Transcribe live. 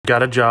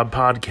Got a Job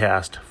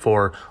podcast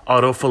for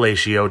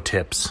autofellatio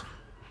tips.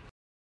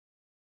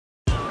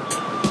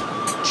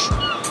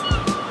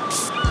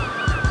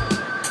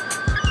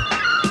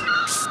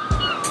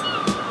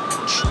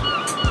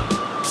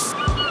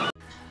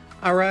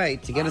 All right,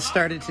 to get us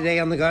started today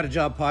on the Got a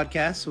Job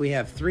podcast, we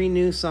have 3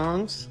 new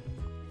songs,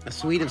 a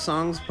suite of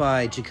songs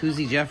by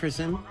Jacuzzi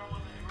Jefferson.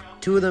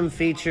 2 of them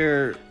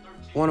feature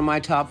one of my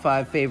top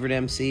 5 favorite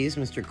MCs,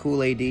 Mr.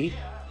 Kool AD,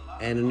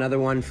 and another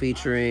one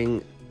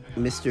featuring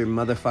Mr.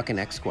 Motherfucking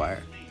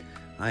Esquire.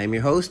 I am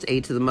your host,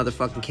 A to the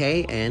motherfucking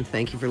K, and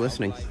thank you for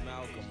listening.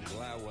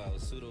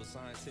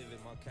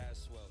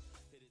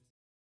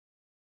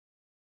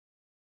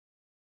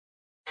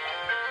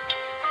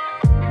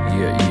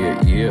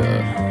 Yeah.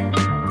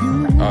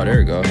 Oh, there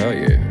we go. Hell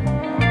yeah.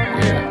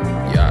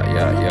 Yeah.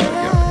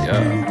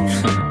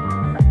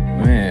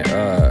 Man,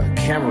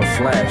 camera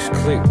flash,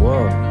 click,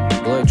 whoa.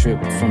 Blood drip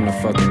from the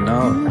fucking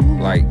nose.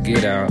 Like,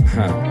 get out,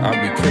 I'll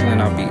be killing,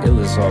 I'll be ill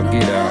as all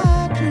get out.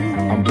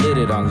 I'm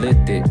blitted, I'm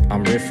lit it,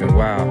 I'm riffing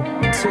wild.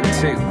 Tick,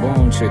 tick,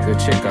 boom, chicka,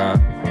 chicka.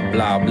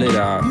 Blah, blit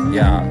out,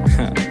 yeah.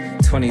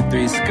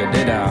 23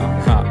 skadid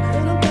out,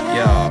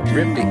 yeah.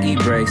 Rip the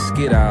e-brake,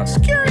 skid out,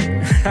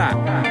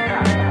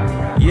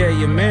 yeah,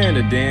 your man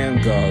the damn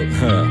goat.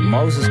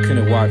 Moses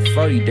couldn't walk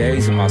 40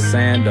 days in my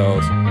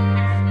sandals.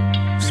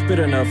 Spit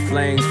enough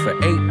flames for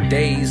 8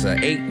 days or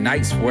 8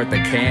 nights worth of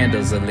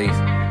candles at least.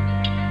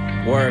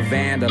 Word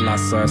vandal, I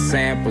saw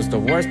samples, the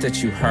worst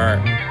that you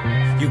heard.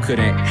 You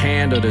couldn't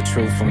handle the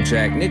truth from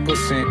Jack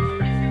Nicholson.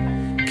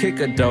 Kick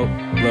a dope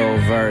little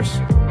verse.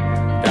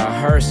 That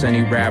hurts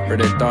any rapper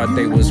that thought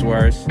they was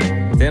worse.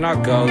 Then I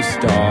ghost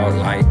dog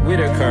like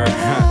Whitaker.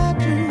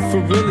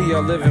 For really, I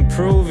live and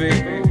prove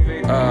it.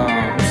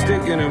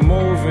 Sticking and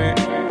moving,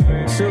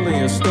 silly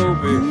and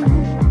stupid.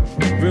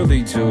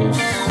 Really juice,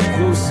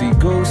 goosey.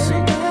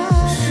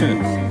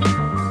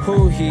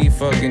 Who he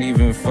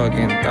even thought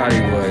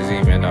he was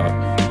even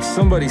up?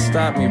 Somebody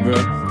stop me, bro.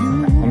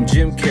 I'm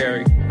Jim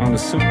Carrey on the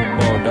Super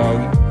Bowl,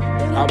 dog.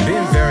 I've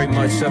been very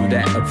much of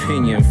that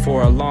opinion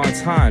for a long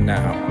time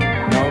now.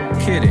 No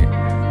kidding.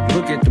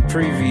 Look at the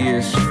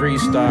previous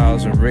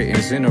freestyles and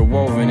writtens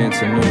interwoven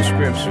into new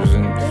scriptures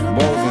and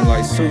woven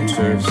like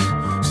sutures.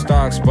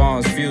 Stocks,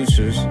 bonds,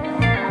 futures.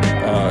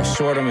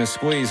 Short them and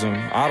squeeze them.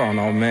 I don't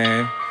know,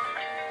 man.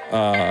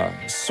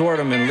 Sort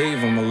them and leave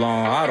them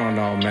alone. I don't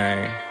know,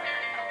 man.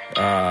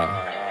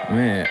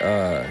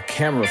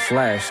 Camera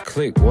flash,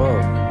 click,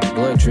 whoa.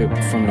 Blood drip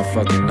from the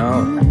fucking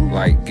nose.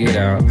 Like, get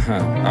out,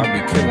 I'll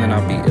be killing,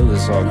 I'll be ill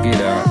as all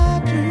get out.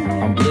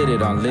 I'm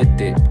blitted, I'm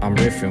lit it, I'm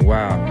riffing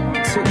wild.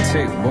 Tick,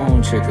 tick,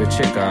 boom, chicka,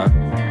 chicka.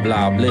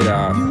 Blah, blit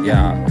out,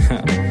 yeah.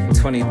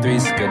 23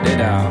 skadid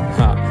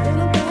out,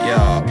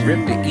 yeah.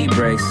 Rip the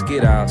e-brake,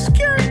 skid out,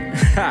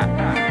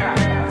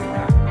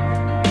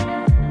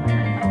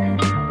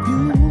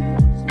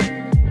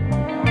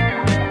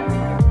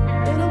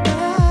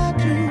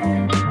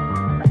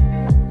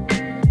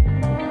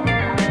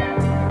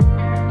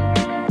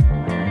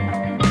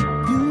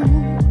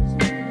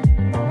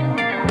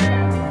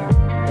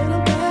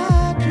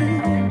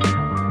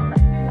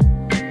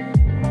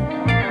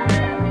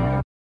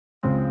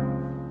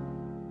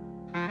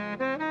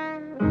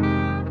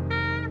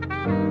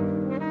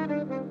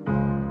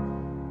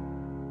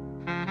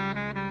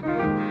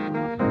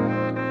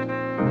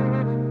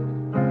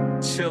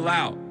 Chill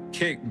out,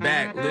 kick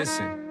back,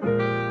 listen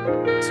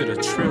to the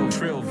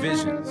trill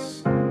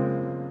visions.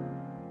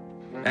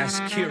 That's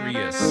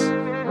curious,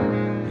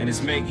 and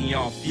it's making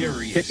y'all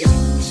furious.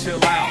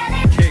 Chill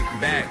out, kick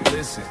back,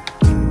 listen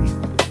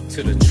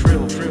to the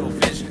trill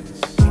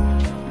visions.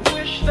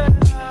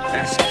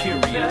 That's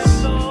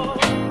curious,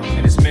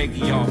 and it's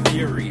making y'all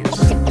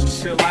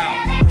furious. Chill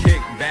out,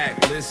 kick back,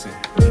 listen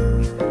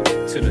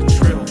to the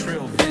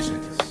trill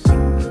visions.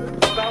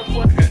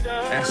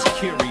 That's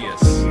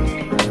curious.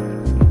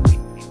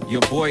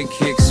 Your boy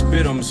kicks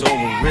spit'ems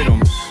over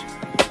rhythms.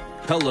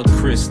 Hella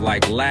crisp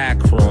like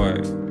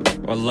LaCroix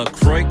or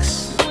LaCroix.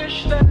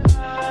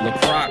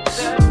 LaCroix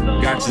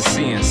got you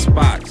seeing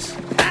spots.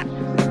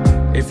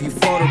 If you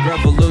for the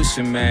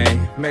revolution,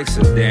 man, makes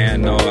a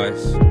damn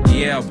noise.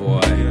 Yeah, boy.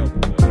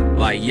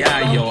 Like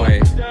Yayoi.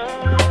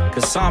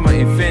 Kasama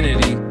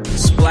Infinity,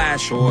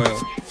 splash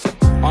oil.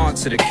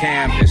 Onto the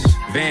canvas,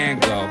 Van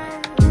Gogh.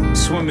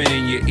 Swimming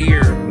in your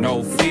ear,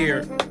 no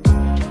fear.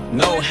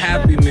 No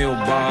Happy Meal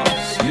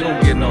bombs, you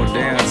don't get no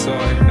damn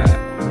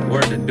toy.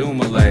 Word to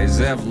Dumoulin,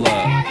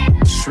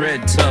 Zevlov.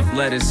 Shred tough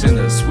lettuce in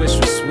the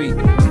Swisher Sweet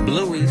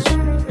Blueies.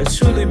 It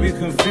truly be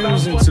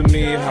confusing to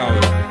me how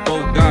it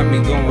both got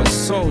me going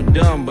so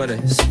dumb, but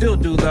it still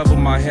do level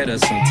my head up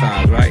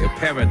sometimes, right? A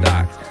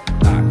paradox.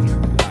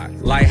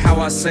 Like how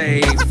I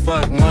say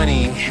fuck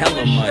money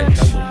hella much,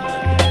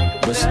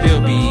 but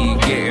still be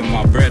getting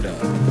my bread up.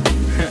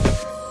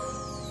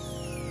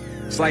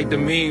 It's like the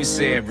meme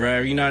said,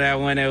 bro. You know that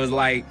one that was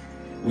like,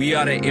 we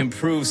ought to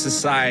improve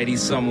society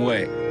some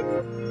way.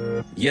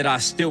 Yet I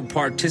still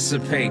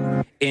participate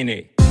in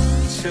it.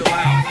 Chill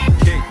out,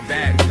 kick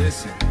back,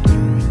 listen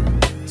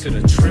to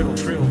the trill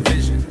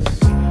visions.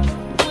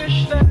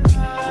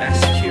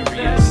 That's curious.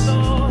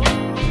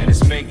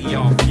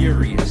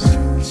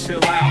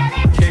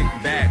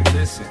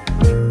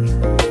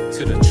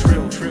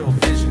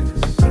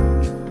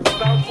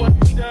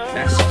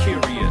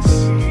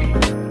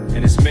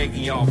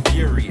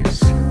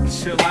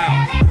 chill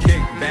out,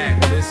 kick back,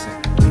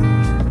 listen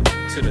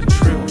to the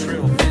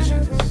trill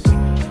visions.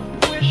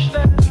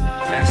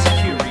 That's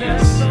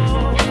curious,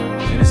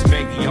 and it's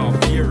making y'all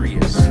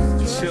furious.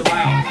 Chill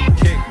out,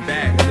 kick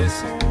back,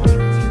 listen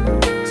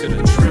to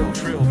the trill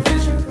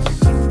visions.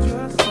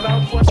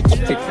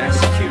 That's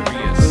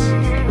curious,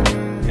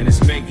 and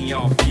it's making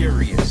y'all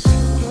furious.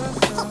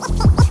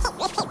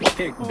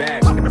 Kick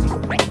back,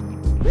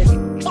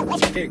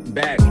 kick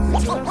back,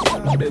 listen,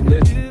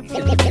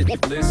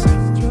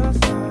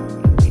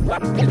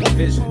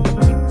 vision,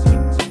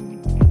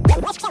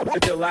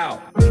 chill out,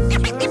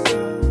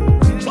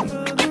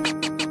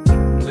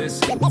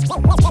 listen,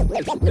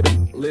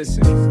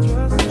 listen.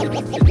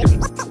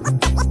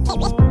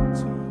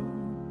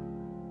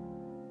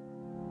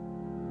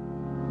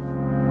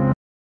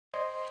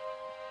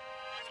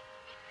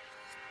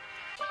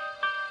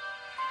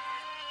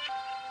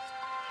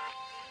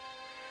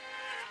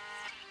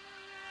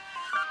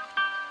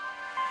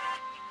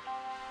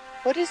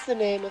 What is the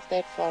name of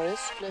that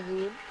forest,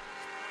 Nahoon?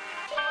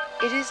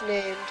 It is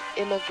named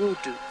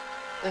Imagudu,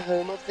 the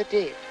home of the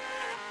dead.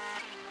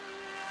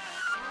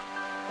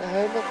 The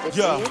home of the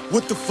dead?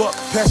 What the fuck?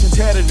 Passion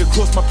tatted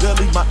across my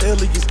belly. My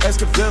alias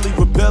Escavelli,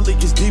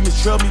 rebellious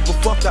demons trail me. But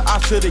fuck the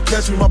option, they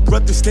catch me. My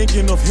breath is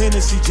stinking of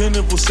Hennessy,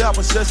 General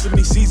sour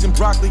sesame, seasoned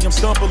broccoli. I'm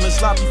stumbling,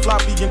 sloppy,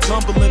 floppy, and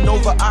tumbling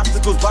over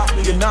obstacles. Bop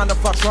me, and 9 to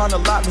 5 trying to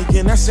lock me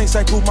in. That same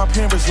cycle my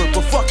parents look.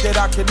 But fuck that,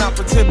 I cannot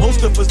pretend.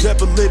 Most of us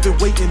never living,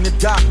 waiting to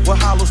die. We're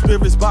hollow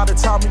spirits by the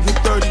time we hit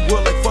 30.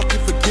 We're like, fuck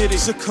it, forget it.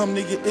 Succumb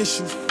to your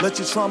issues. Let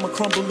your trauma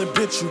crumble and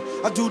bit you.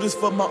 I do this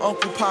for my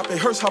Uncle Pop. It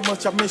hurts how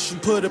much I miss you.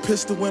 Put a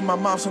pistol in my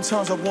mouth.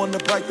 Sometimes I wanna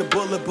bite the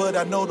bullet, but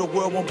I know the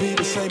world won't be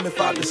the same if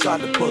I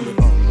decide to pull it.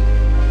 We are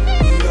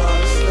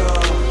the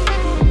stars.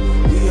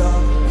 We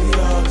are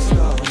the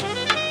stars.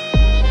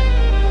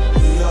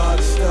 We are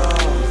the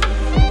stars.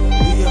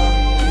 We are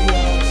the stars. We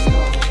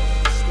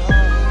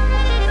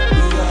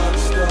are the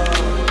stars.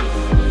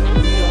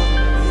 We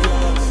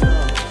are the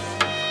stars.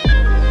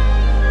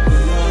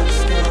 We are the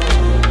stars.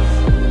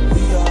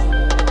 We are.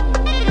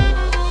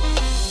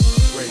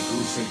 Gray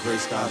goose and gray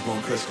skies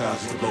won't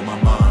crisscross to blow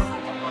my mind.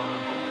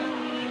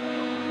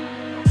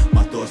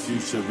 My thoughts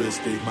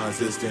futuristic, my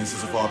existence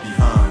is far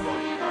behind.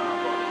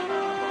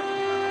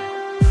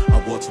 I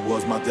walk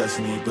towards my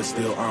destiny, but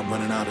still I'm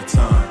running out of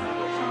time.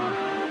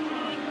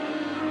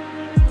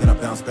 Then I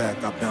bounce back,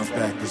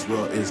 this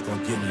world is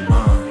gonna give me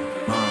mine.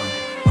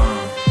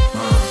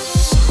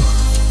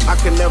 I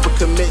can never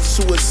commit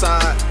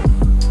suicide.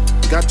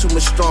 Got too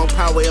much strong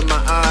power in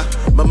my eye.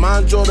 My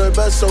mind drove the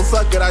bus, so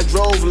fuck it, I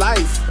drove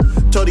life.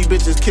 Told these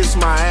bitches kiss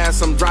my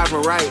ass, I'm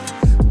driving right.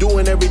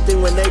 Doing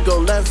everything when they go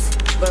left.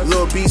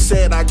 Lil B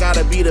said I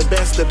gotta be the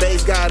best, the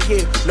bass got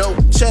here, no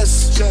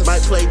chess.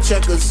 Might play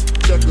checkers,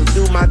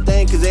 do my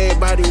thing cause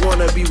everybody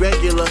wanna be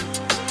regular.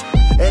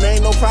 And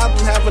ain't no problem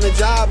having a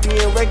job,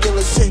 being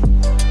regular shit.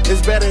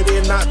 It's better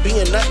than not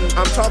being nothing.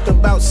 I'm talking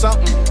about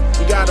something,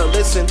 you gotta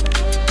listen.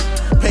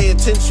 Pay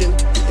attention,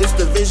 it's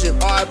the vision.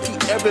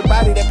 RIP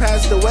everybody that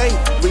passed away.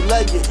 We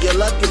love you, you're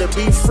lucky to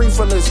be free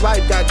from this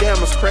life.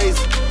 Goddamn, it's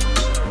crazy.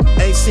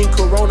 Ain't seen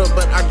Corona,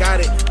 but I got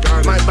it.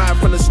 Might buy it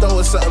from the store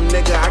or something,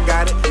 nigga, I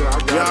got it.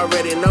 You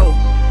already know,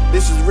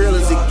 this is real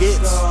as it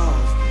gets.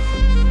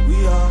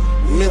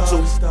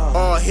 Mental,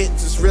 all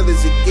hits, as real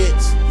as it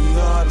gets.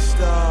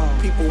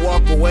 People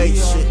walk away,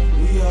 shit.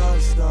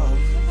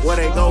 Where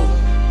they go,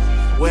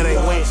 where they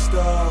went.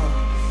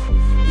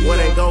 Where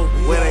they go,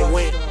 where they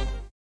went.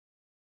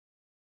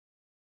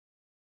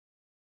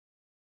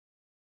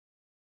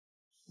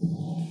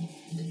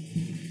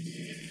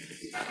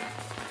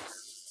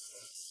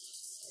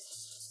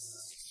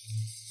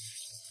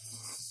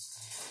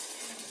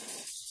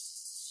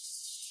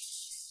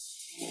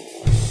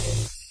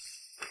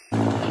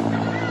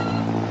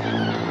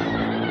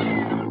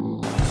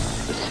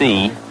 The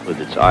sea, with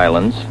its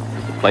islands,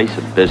 is the place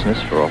of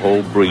business for a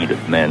whole breed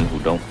of men who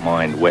don't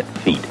mind wet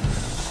feet.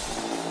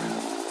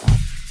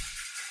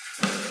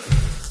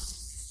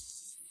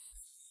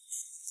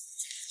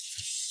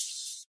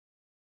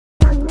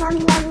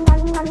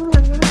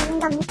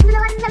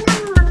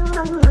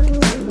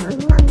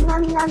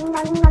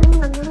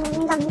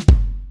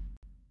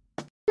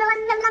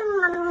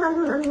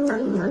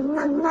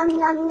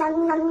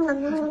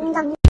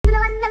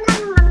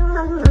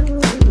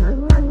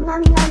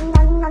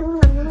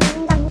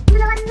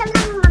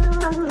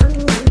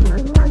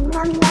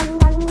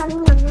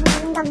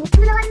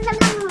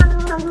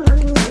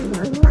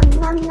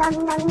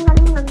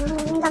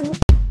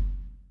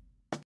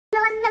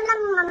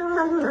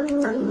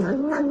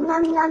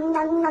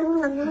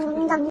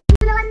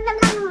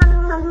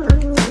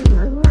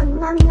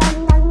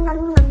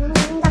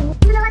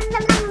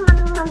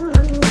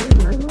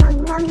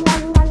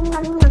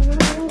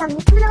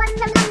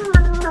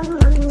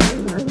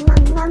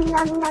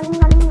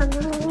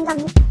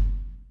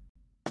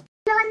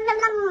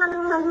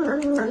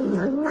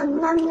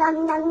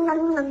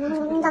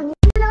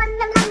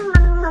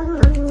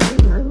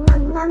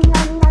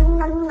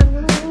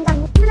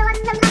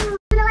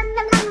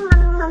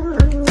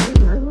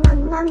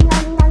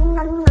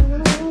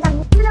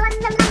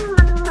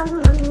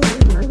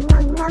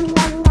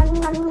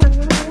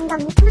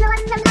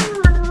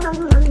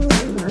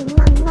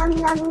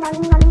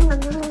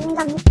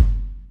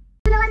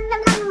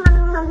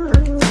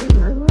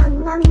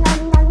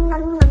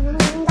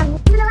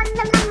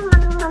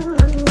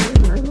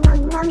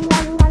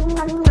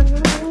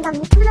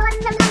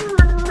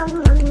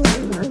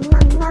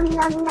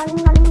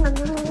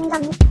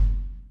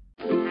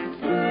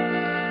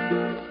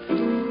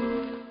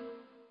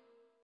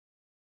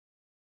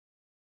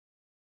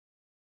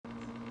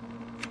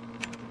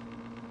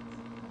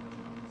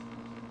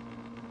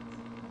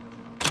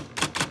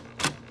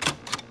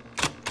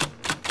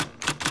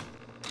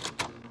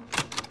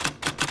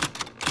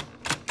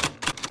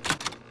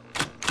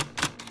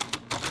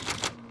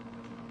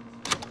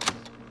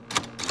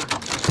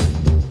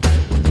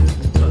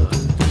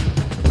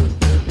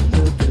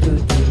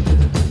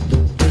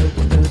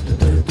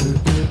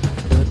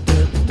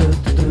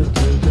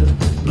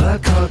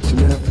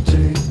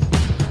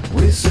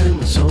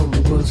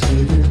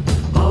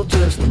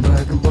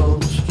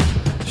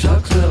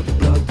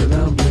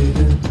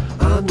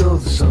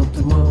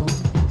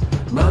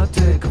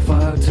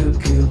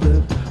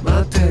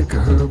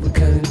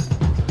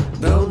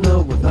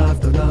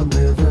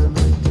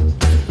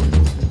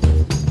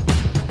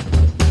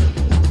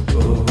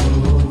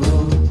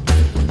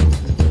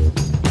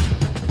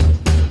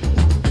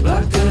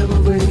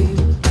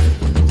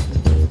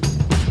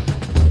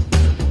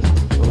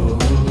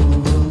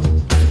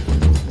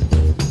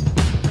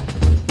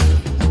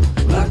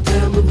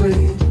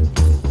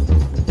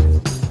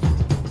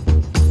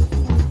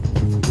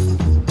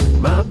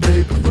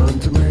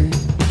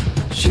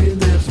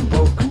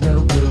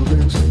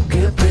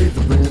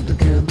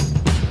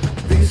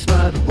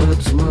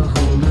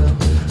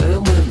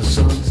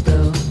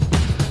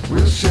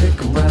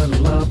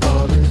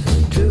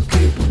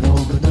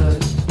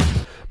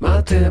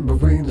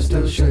 tambourine is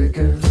still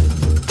shaking.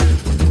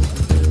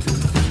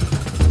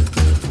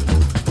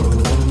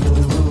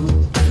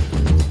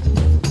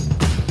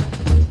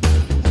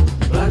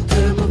 Black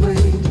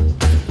tambourine.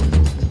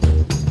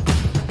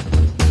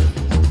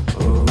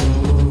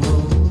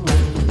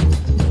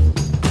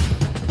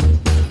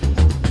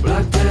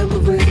 Black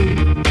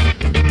tambourine.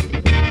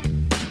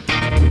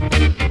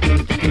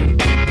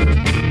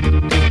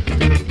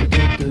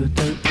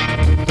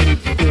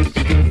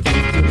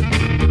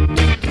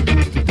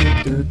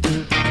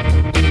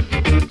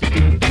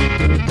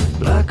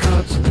 Black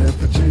hearts in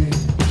effigy.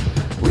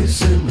 We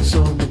sing the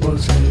song that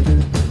was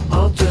hated.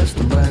 All dressed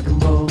in rag and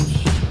bones.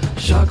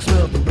 Sharks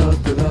smell the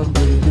blood that I'm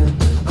bleeding.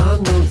 I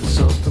know there's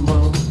something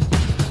wrong.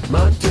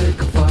 Might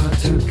take a fire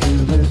to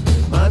kill it.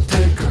 Might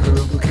take a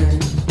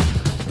hurricane.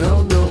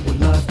 Don't know what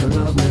life that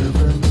I'm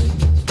living.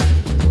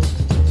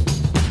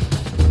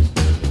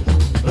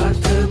 Black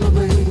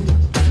tambourine.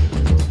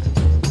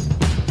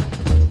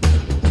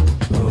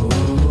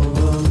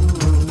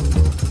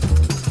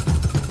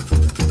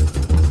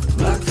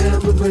 Black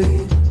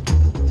tambourine.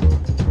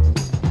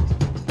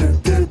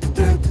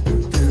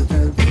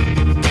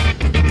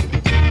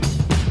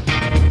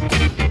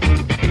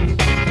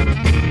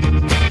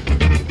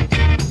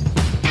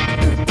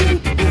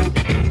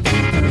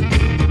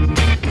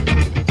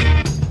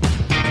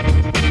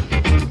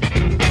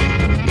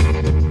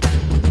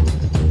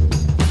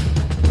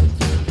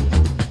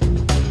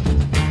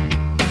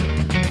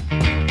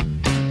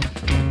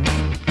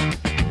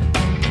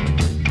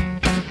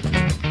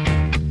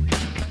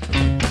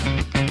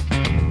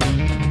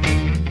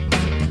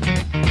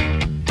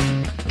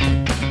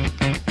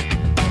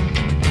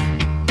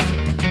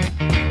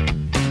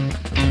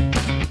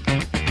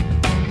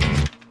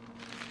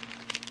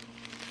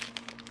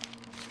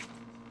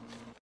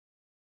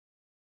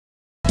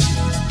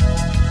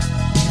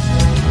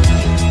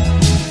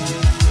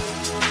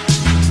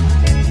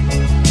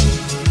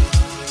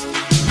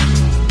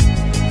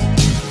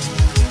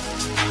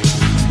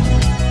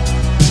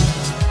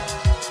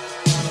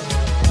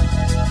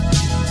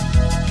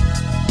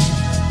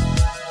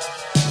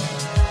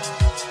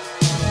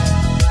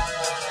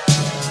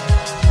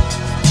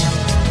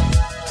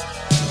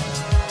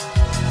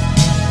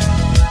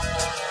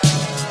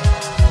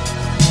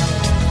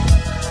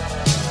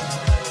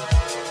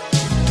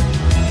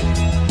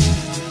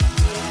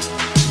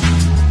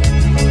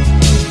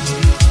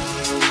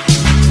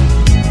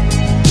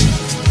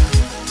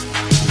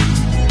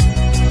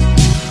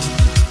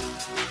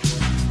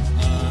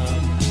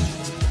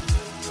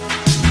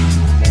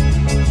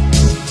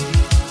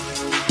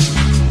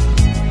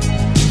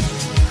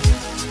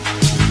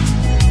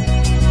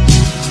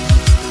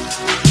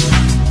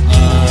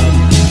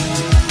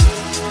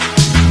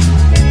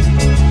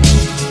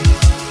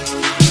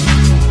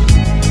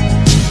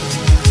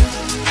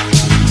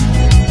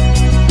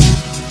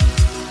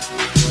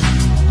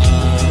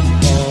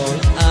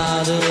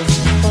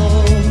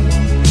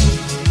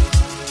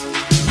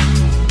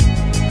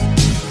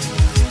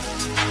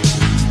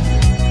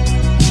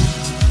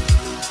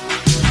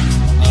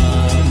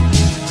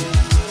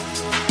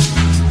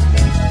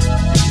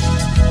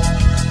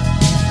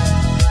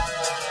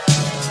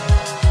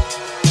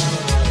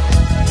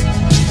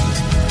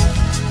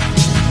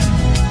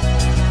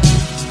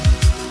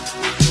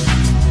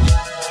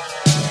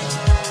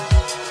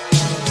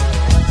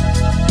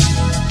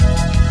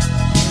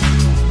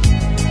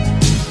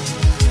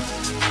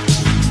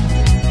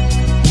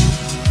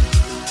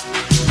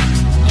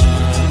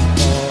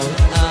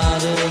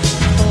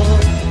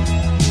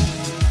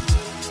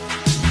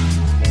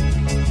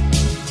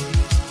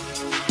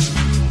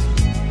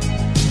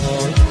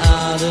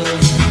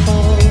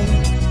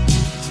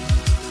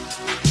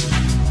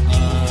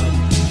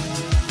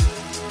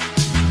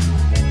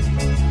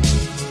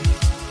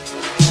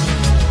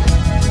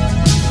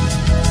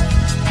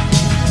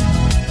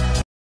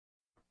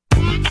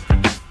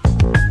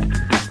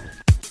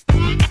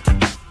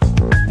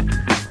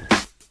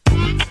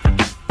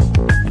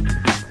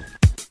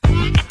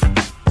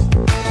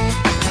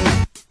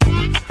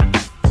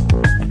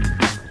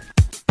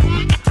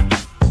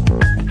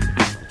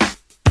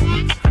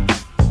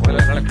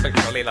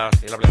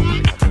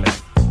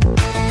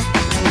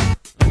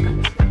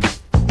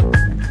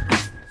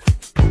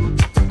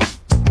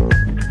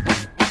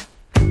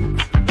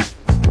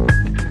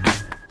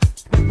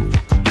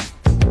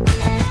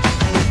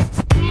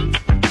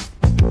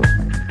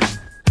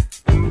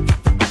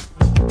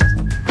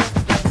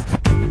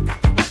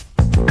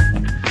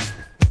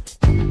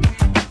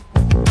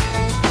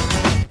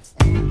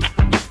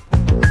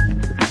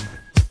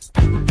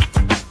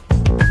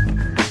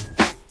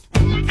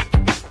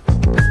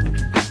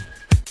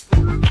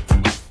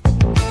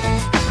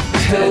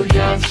 Hell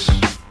yes.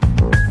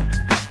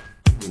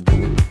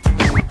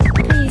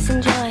 Please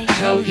enjoy.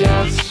 Hell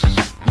yes.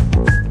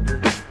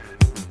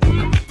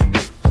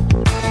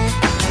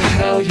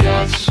 Hell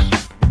yes.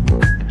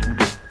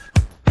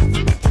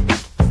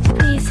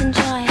 Please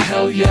enjoy.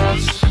 Hell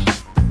yes.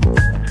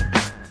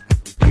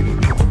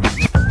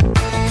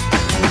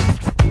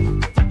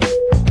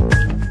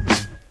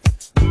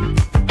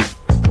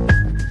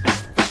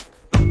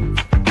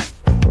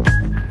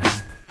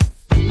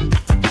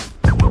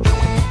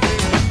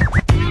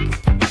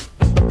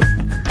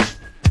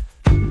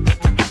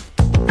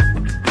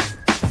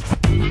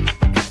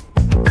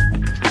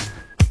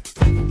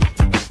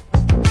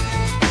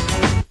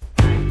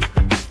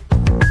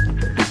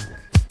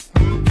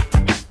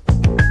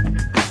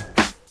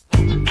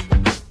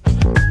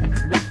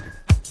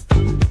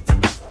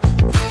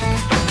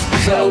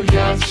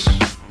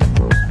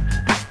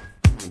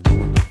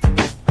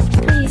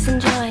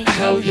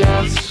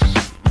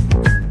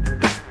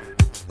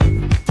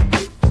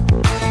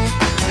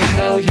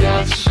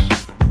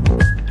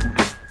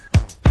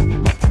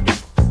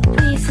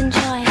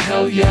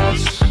 Hell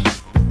yes.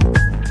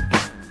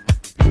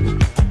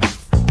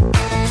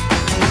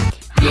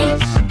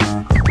 Yes.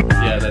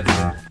 Yeah, that's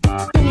it.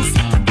 Let me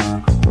see.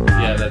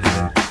 Yeah, that's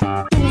it.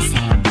 Let me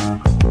see.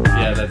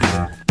 Yeah, that's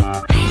it.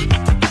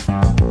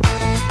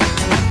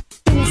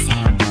 Let me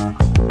see.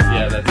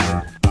 Yeah, that's it.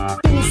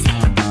 Let me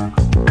see.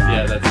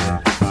 Yeah, that's it.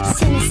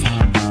 Just let me see.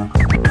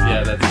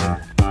 Yeah, that's it.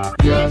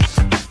 Yes.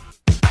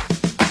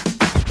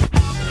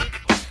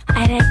 I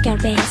like your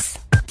bass.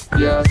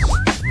 Yes.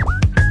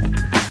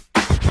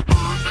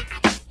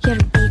 Your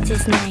beat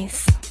is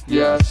nice.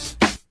 Yes.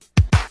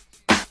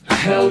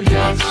 Hell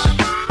yes.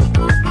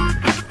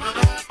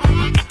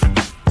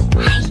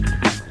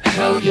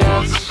 Hell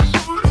yes.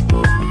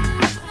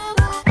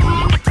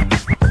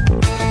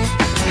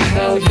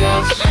 Hell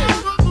yes.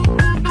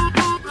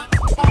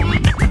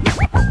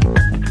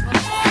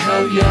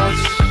 Hell yes.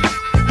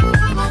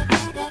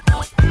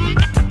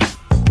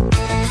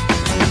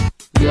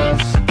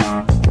 Yes.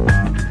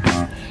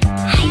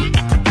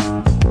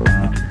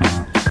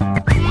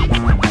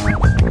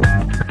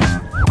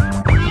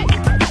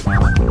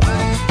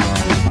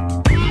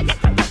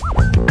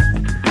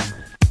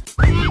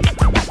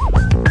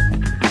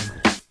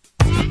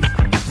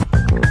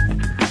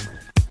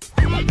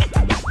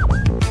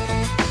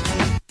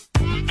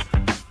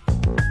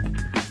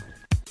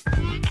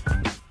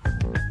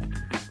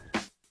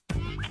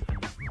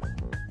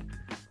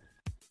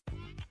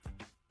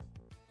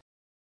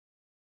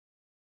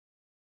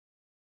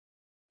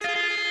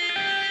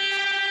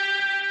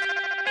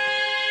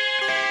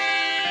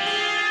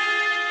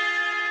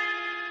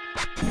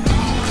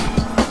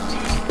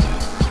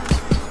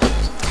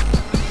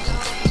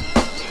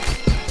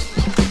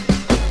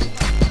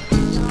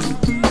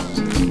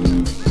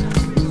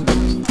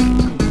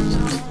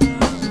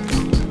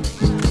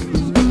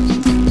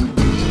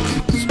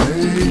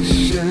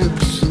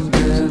 Spaceships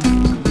again,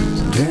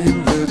 in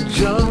the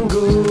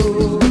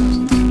jungle,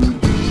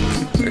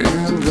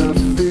 and I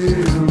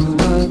feel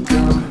like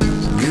I'm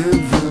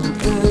giving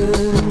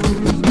in.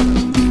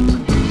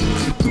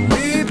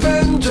 We've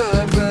been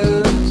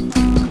driving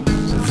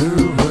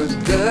through a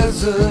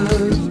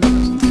desert,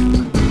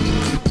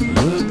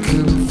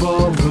 looking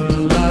for a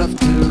life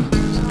to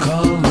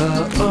call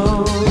our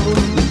own.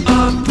 I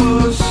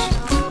push,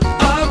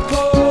 I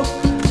pull,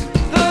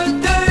 the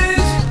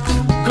days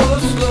go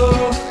slow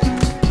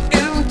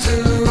into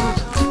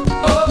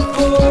a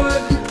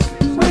void.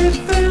 We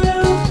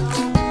fill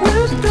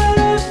with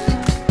death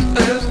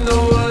and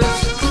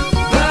noise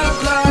that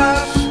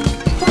flash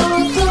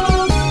from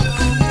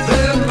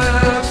their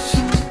maps.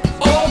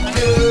 All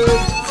good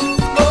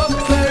of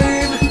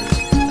pain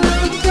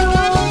and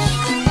dust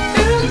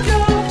in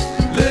your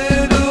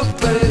little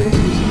pain.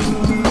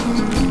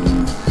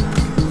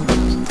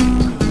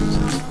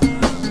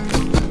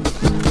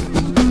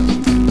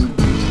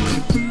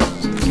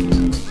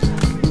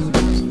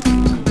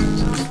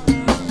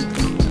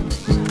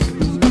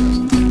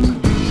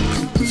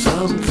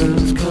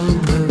 Something's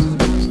coming,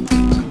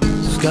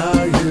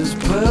 sky is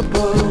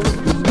purple,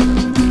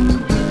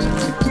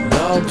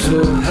 dogs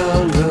are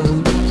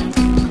howling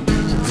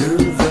to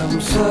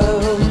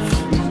themselves.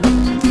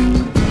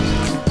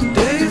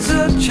 Days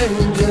are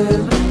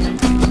changing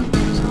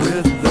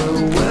with the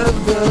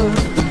weather,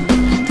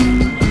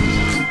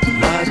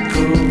 like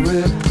a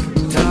rip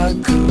tide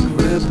could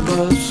rip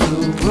us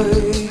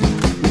away.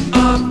 I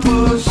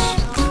push,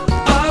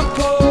 I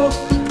pull,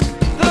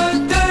 the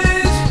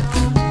days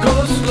go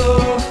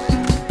slow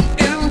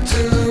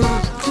into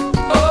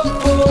a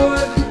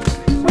void.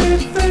 We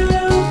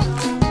fill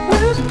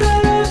with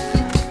death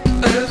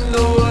and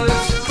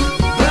noise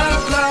that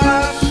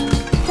flash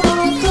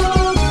from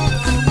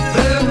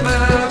their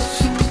maps.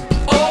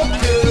 All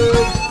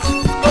good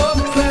of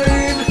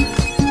pain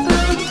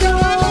and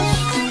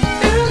dust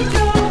in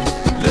your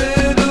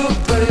little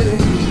pain.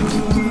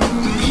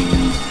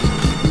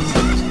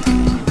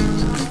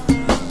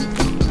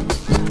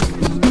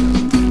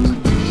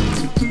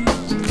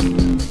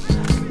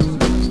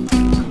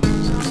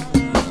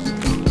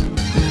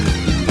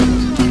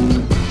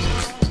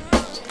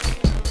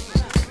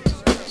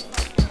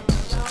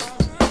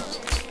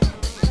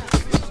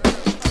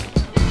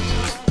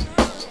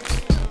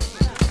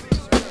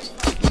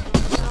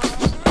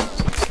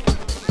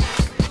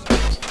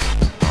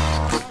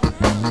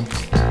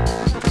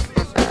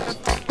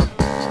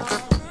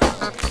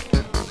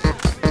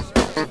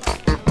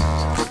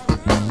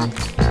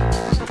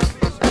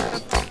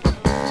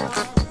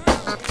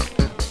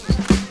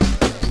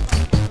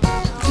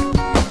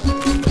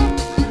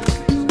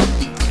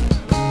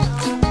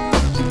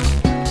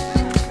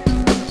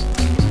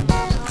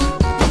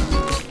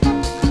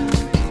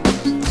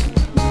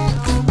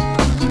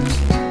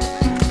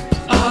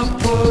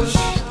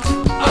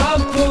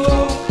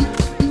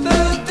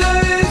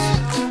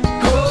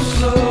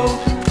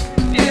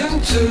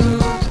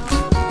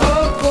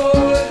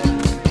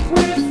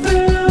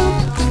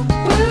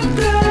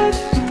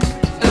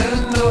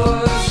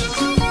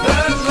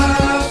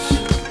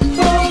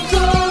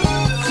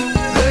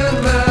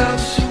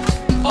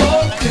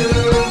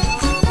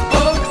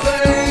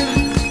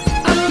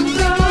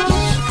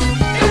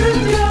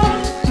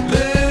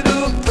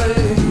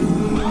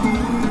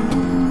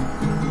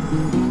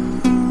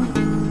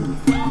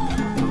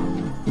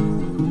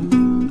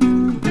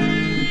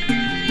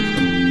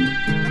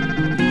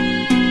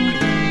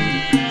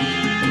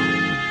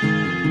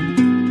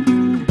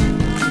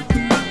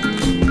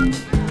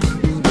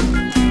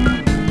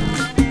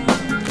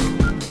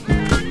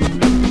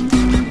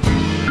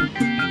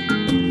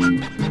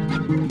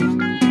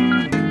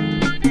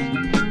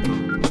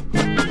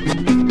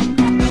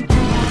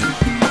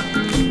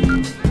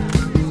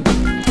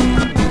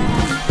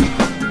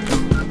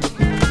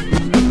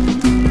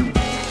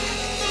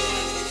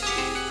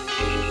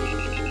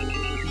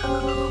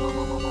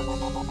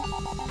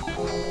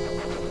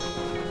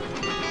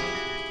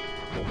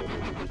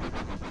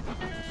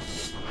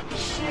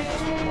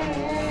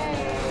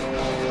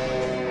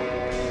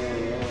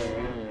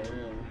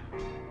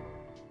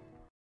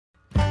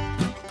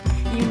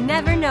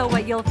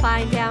 you'll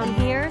find down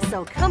here,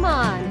 so come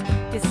on.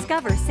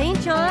 Discover St.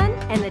 John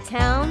and the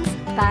towns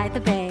by the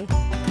bay.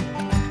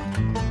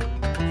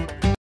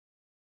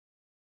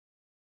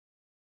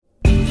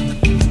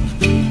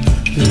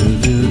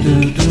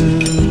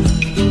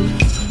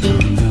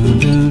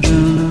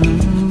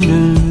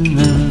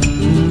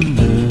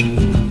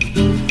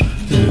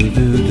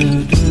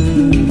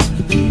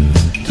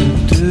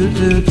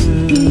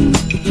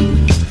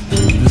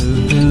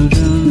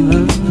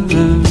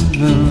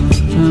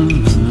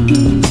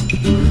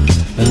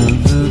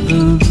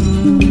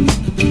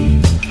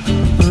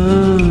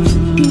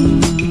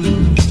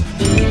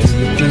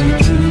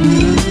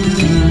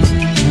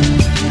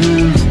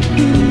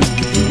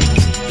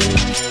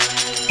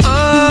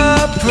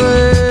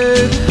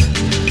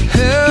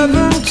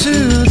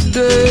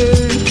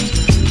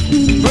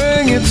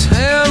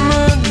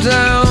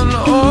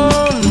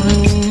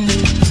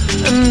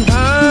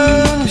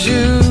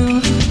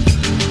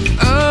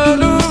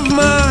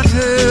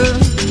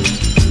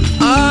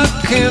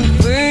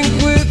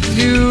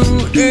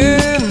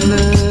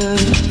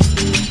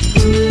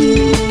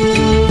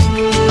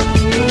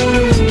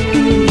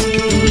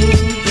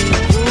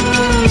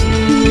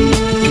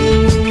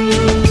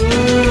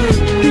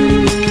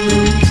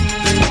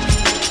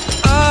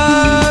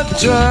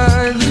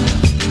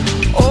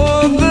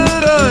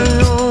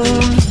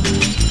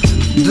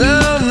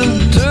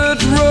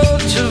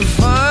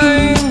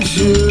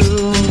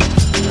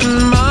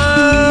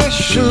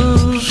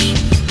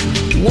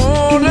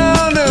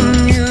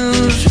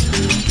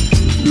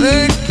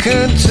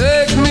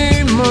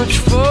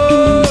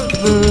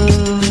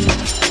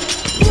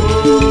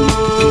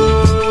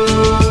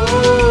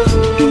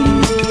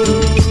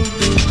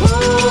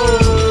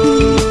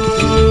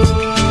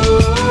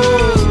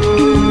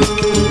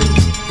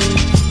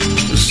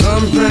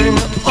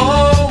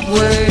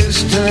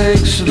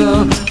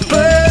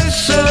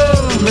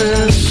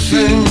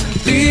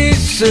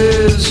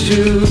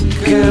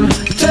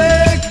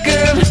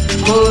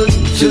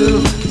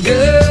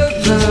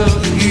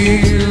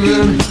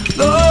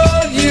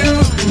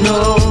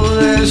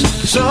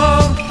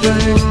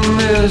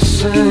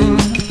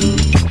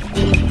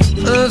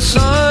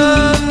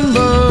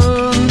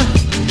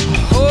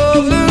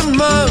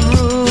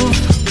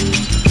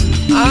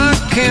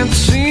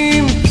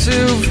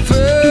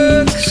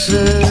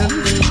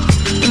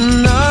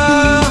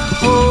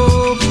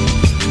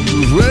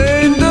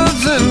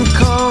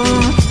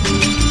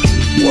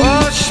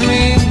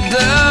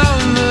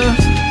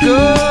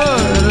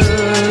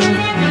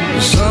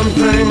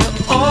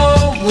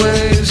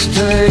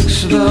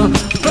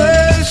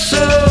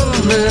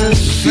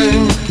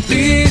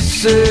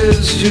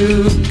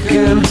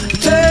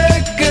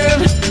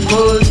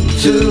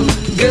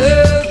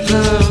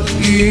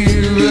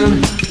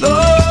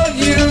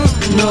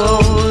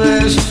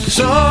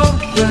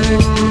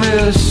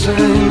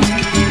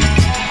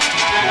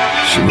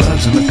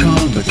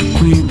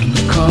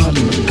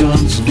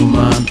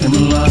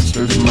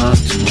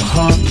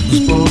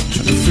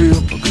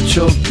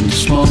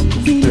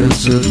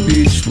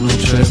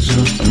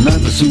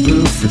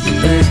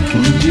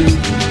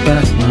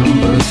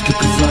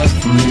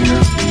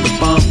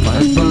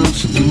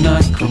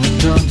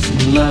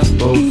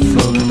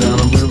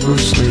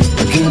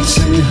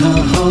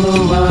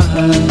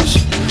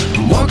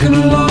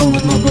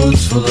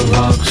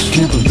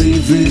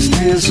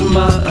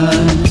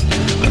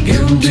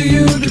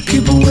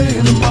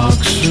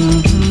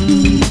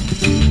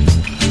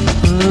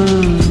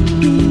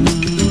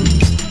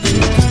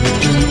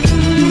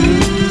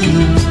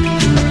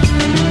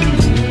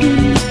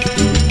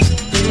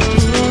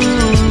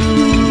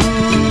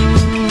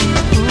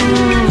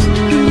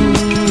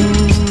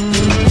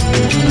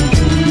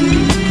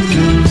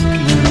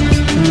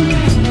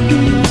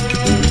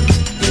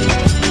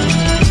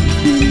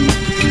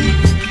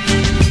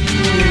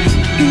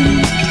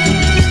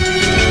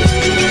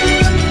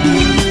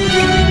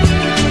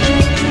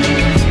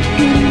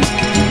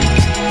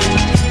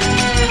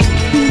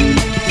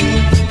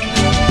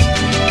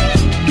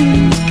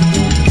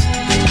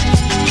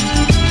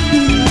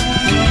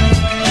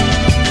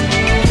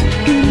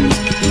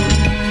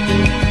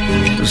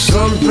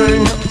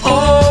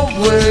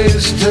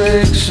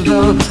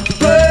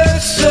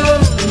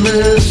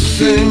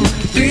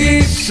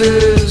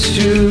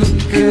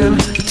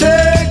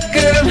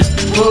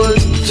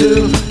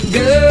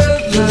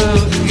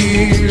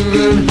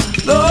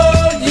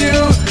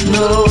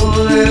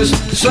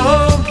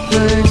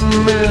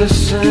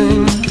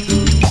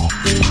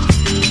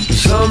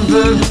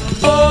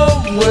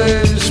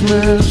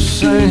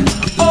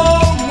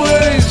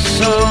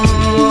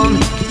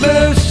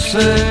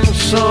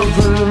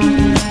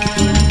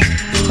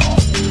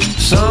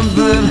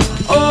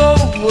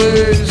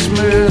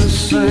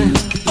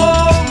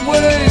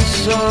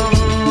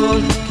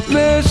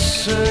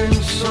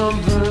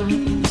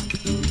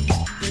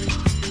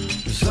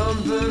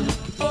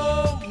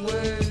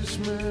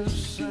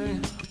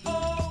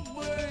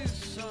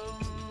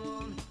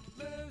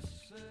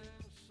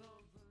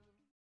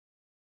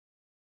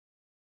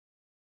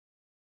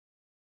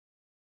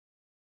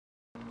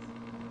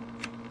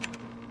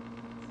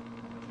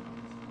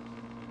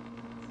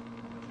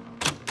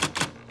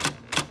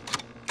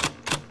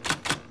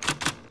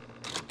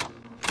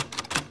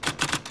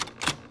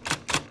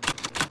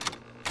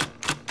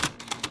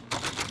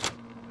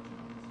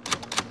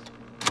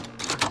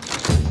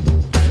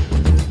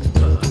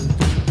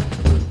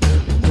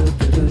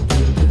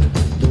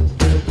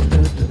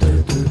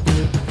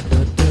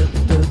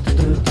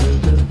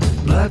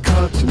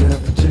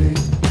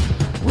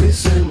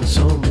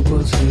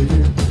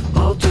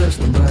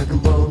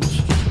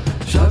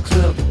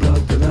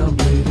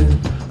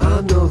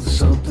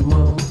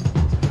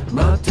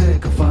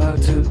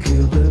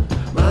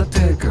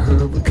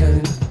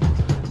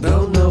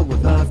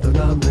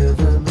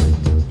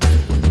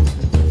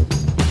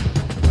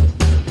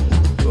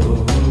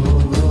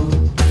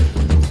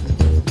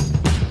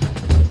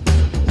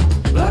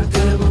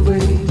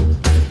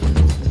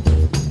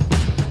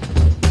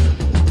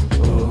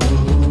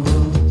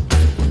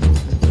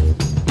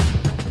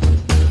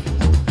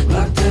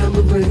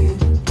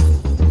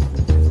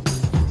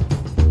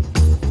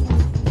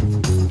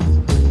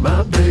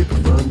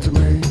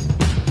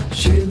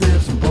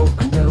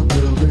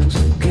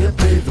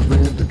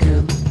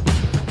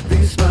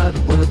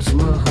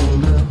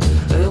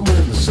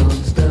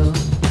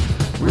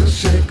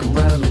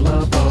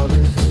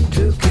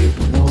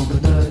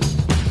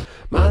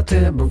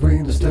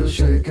 tambourine is still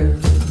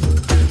shaking.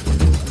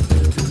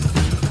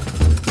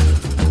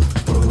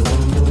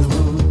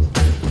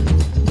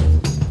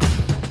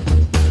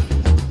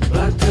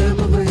 Black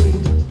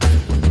tambourine.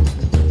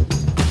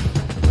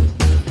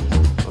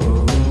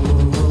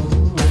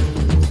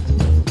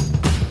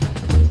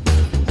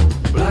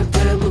 Black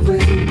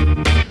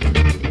tambourine.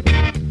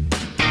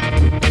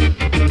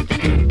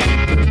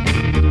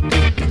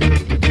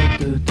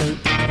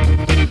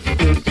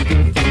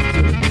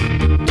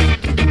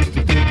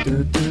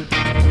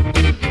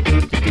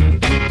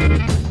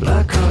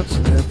 Black hearts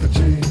in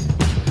effigy.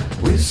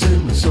 We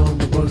sing the song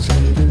that was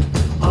hated.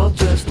 All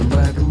dressed in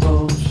black and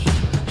bones.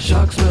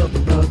 Sharks smell the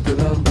blood that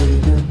I'm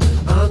bleeding.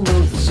 I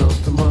know there's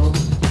something wrong.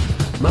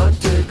 Might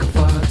take a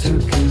fire to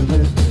kill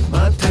it.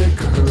 Might take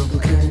a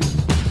hurricane.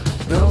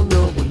 Don't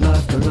know what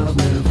life that I'm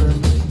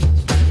living.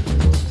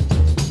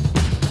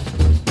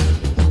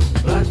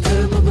 Black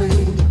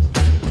tambourine.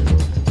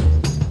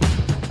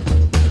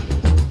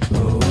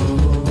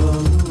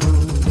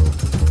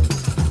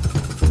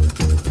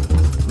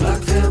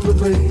 Black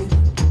tambourine.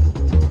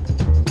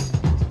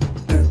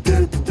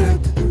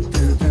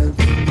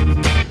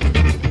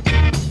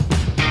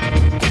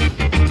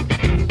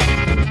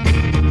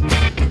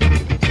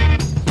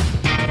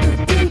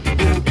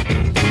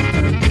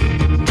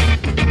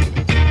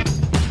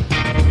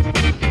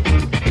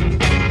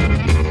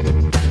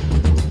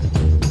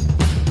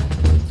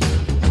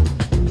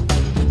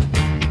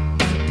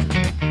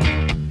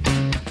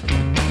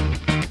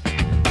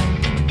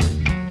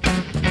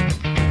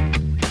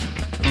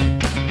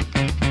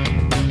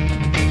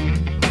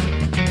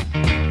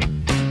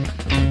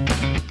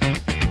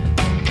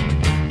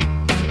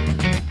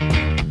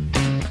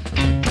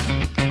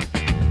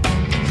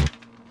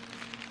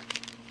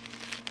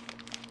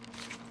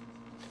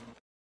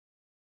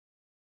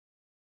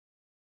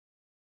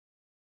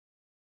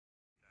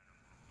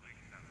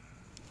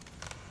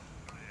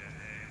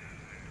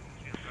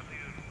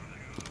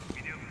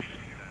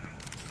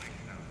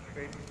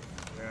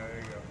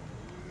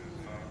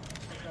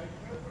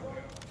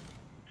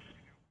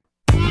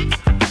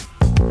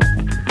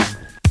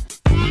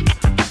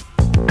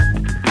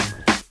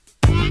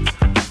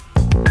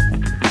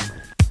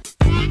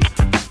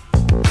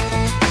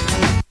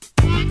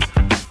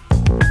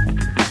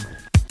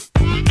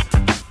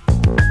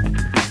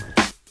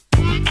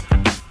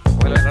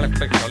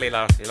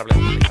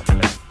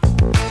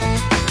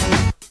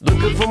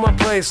 Looking for my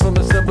place on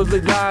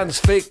assembly lines.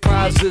 Fake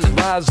prizes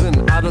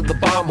rising out of the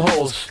bomb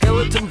holes.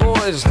 Skeleton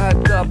boys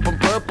hyped up on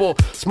purple.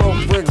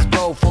 Smoke rings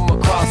blow from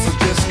across the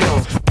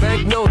disco.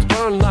 Banknotes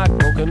burn like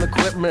broken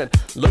equipment.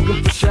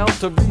 Looking for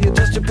shelter,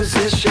 readjust your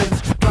position.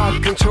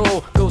 Thought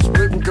control, ghost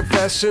written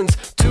confessions.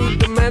 2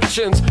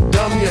 dimensions,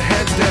 dumb your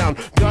head down.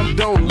 Duck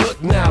don't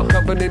look now,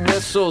 company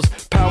missiles.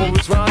 Power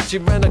is raunchy,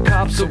 when the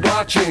cops are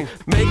watching.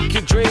 Make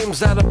your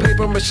dreams out of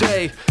paper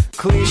mache.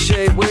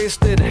 Cliche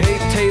wasted,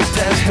 hate taste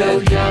tested.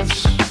 Hell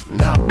yes,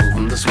 not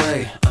moving this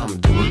way. I'm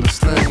doing this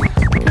thing.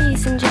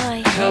 Please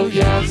enjoy. Hell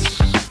yes,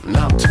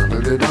 now I'm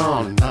turning it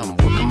on. Now I'm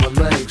working my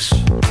legs.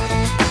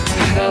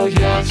 Hell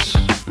yes,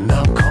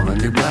 now I'm calling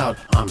you out.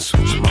 I'm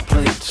switching my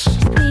plates.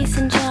 Please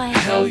enjoy.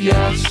 Hell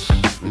yes,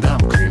 now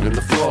I'm cleaning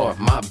the floor.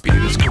 My beat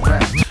is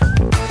correct.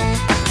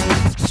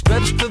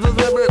 Stretch to the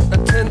limit,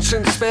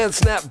 attention span,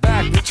 snap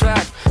back,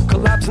 retract,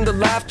 collapse into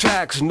laugh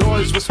tracks,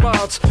 noise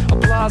response,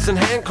 applause and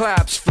hand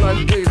claps,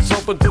 floodgates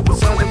open to the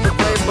sound of the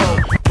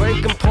rainbow,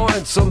 breaking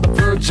points on the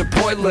verge of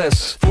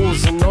pointless,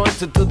 fools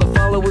anointed to the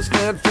followers'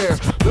 fanfare,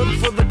 look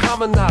for the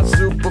common, not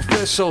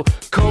superficial,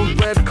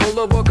 code red,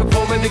 cola, work up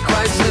home any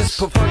crisis,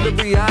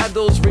 perfunctory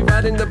idols,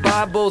 rewriting the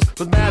Bibles,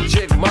 with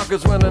magic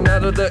markers running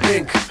out of the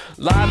ink,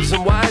 lives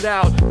and white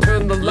out,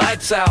 turn the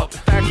lights out,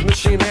 fax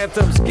machine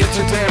anthems, get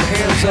your damn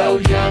hands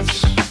out.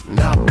 Yes,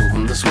 now I'm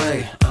moving this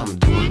way, I'm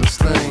doing this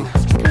thing.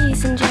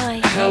 Please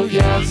enjoy. Hell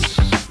yes,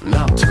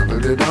 now I'm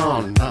turning it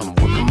on, now I'm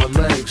working my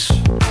legs.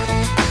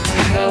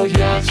 Hell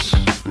yes,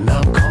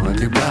 now I'm calling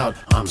you out,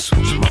 I'm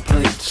switching my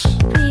plates.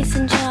 Please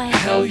enjoy.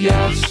 Hell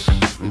yes,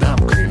 now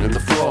I'm cleaning the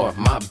floor,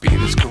 my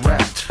beat is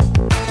correct.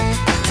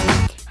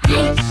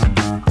 Yes.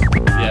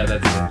 Yeah,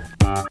 that's it.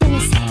 Let me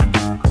see.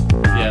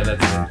 Yeah,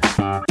 that's it.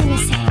 Let me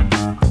see.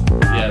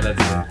 Yeah,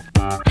 that's it.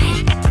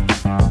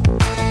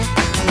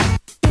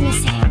 Let me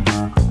see.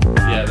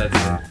 Yeah, that's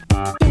it.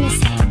 Let me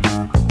see.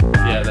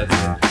 Yeah, that's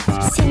it.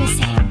 See me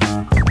see.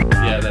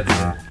 Yeah, that's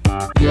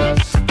it. Yes.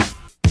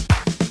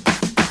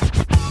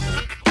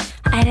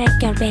 I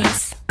like your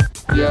bass.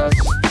 Yes.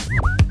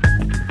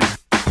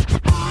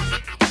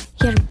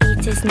 Your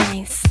beat is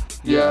nice.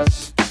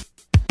 Yes.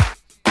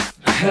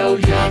 Hell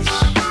yes.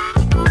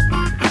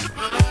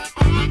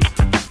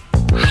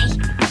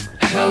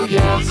 Hell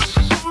yes.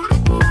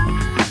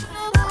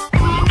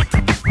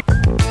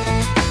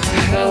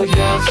 Hell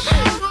yes.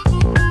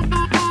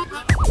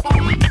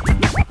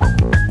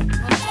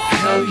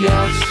 Hell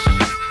yes.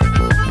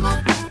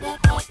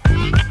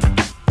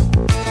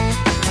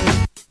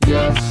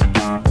 Yes.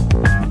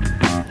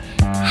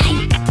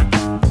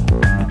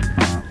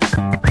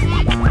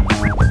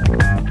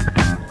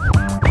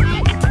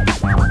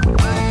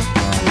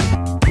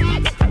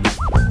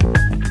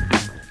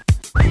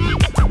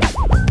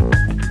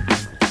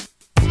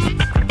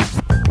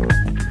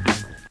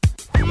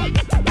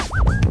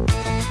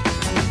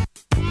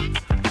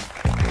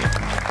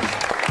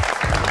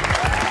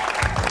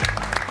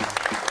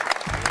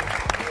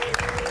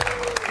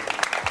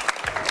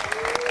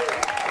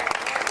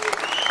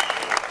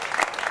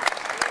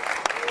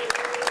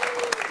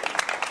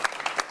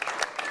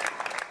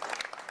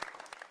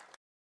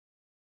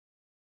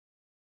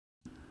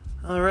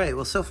 right,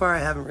 well, so far I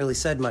haven't really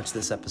said much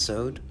this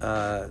episode.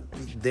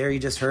 There you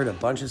just heard a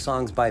bunch of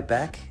songs by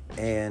Beck,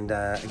 and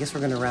I guess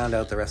we're going to round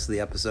out the rest of the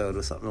episode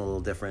with something a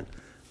little different.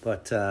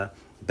 But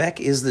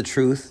Beck is the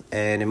truth,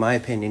 and in my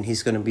opinion,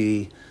 he's going to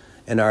be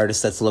an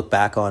artist that's looked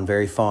back on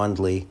very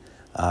fondly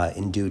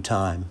in due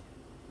time.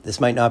 This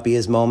might not be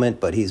his moment,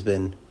 but he's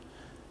been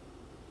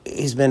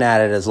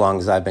at it as long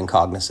as I've been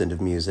cognizant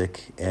of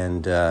music,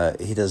 and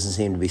he doesn't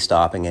seem to be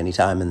stopping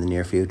anytime in the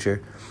near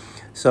future.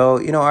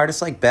 So,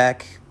 artists like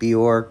Beck,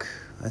 Bjork,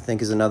 I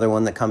think is another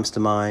one that comes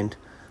to mind,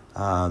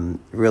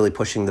 really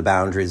pushing the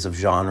boundaries of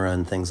genre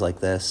and things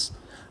like this,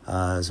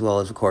 as well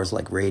as, of course,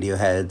 like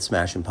Radiohead,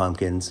 Smashing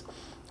Pumpkins,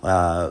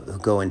 who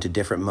go into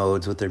different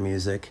modes with their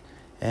music.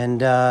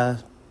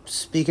 And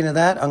speaking of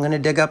that, I'm going to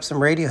dig up some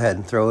Radiohead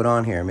and throw it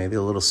on here, maybe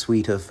a little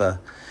suite of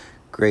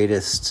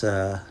greatest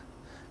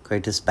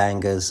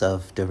bangers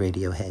of the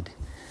Radiohead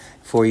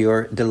for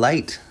your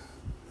delight.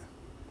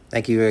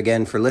 Thank you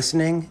again for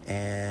listening,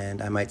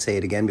 and I might say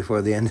it again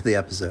before the end of the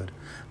episode,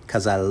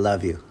 because I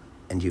love you,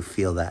 and you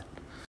feel that.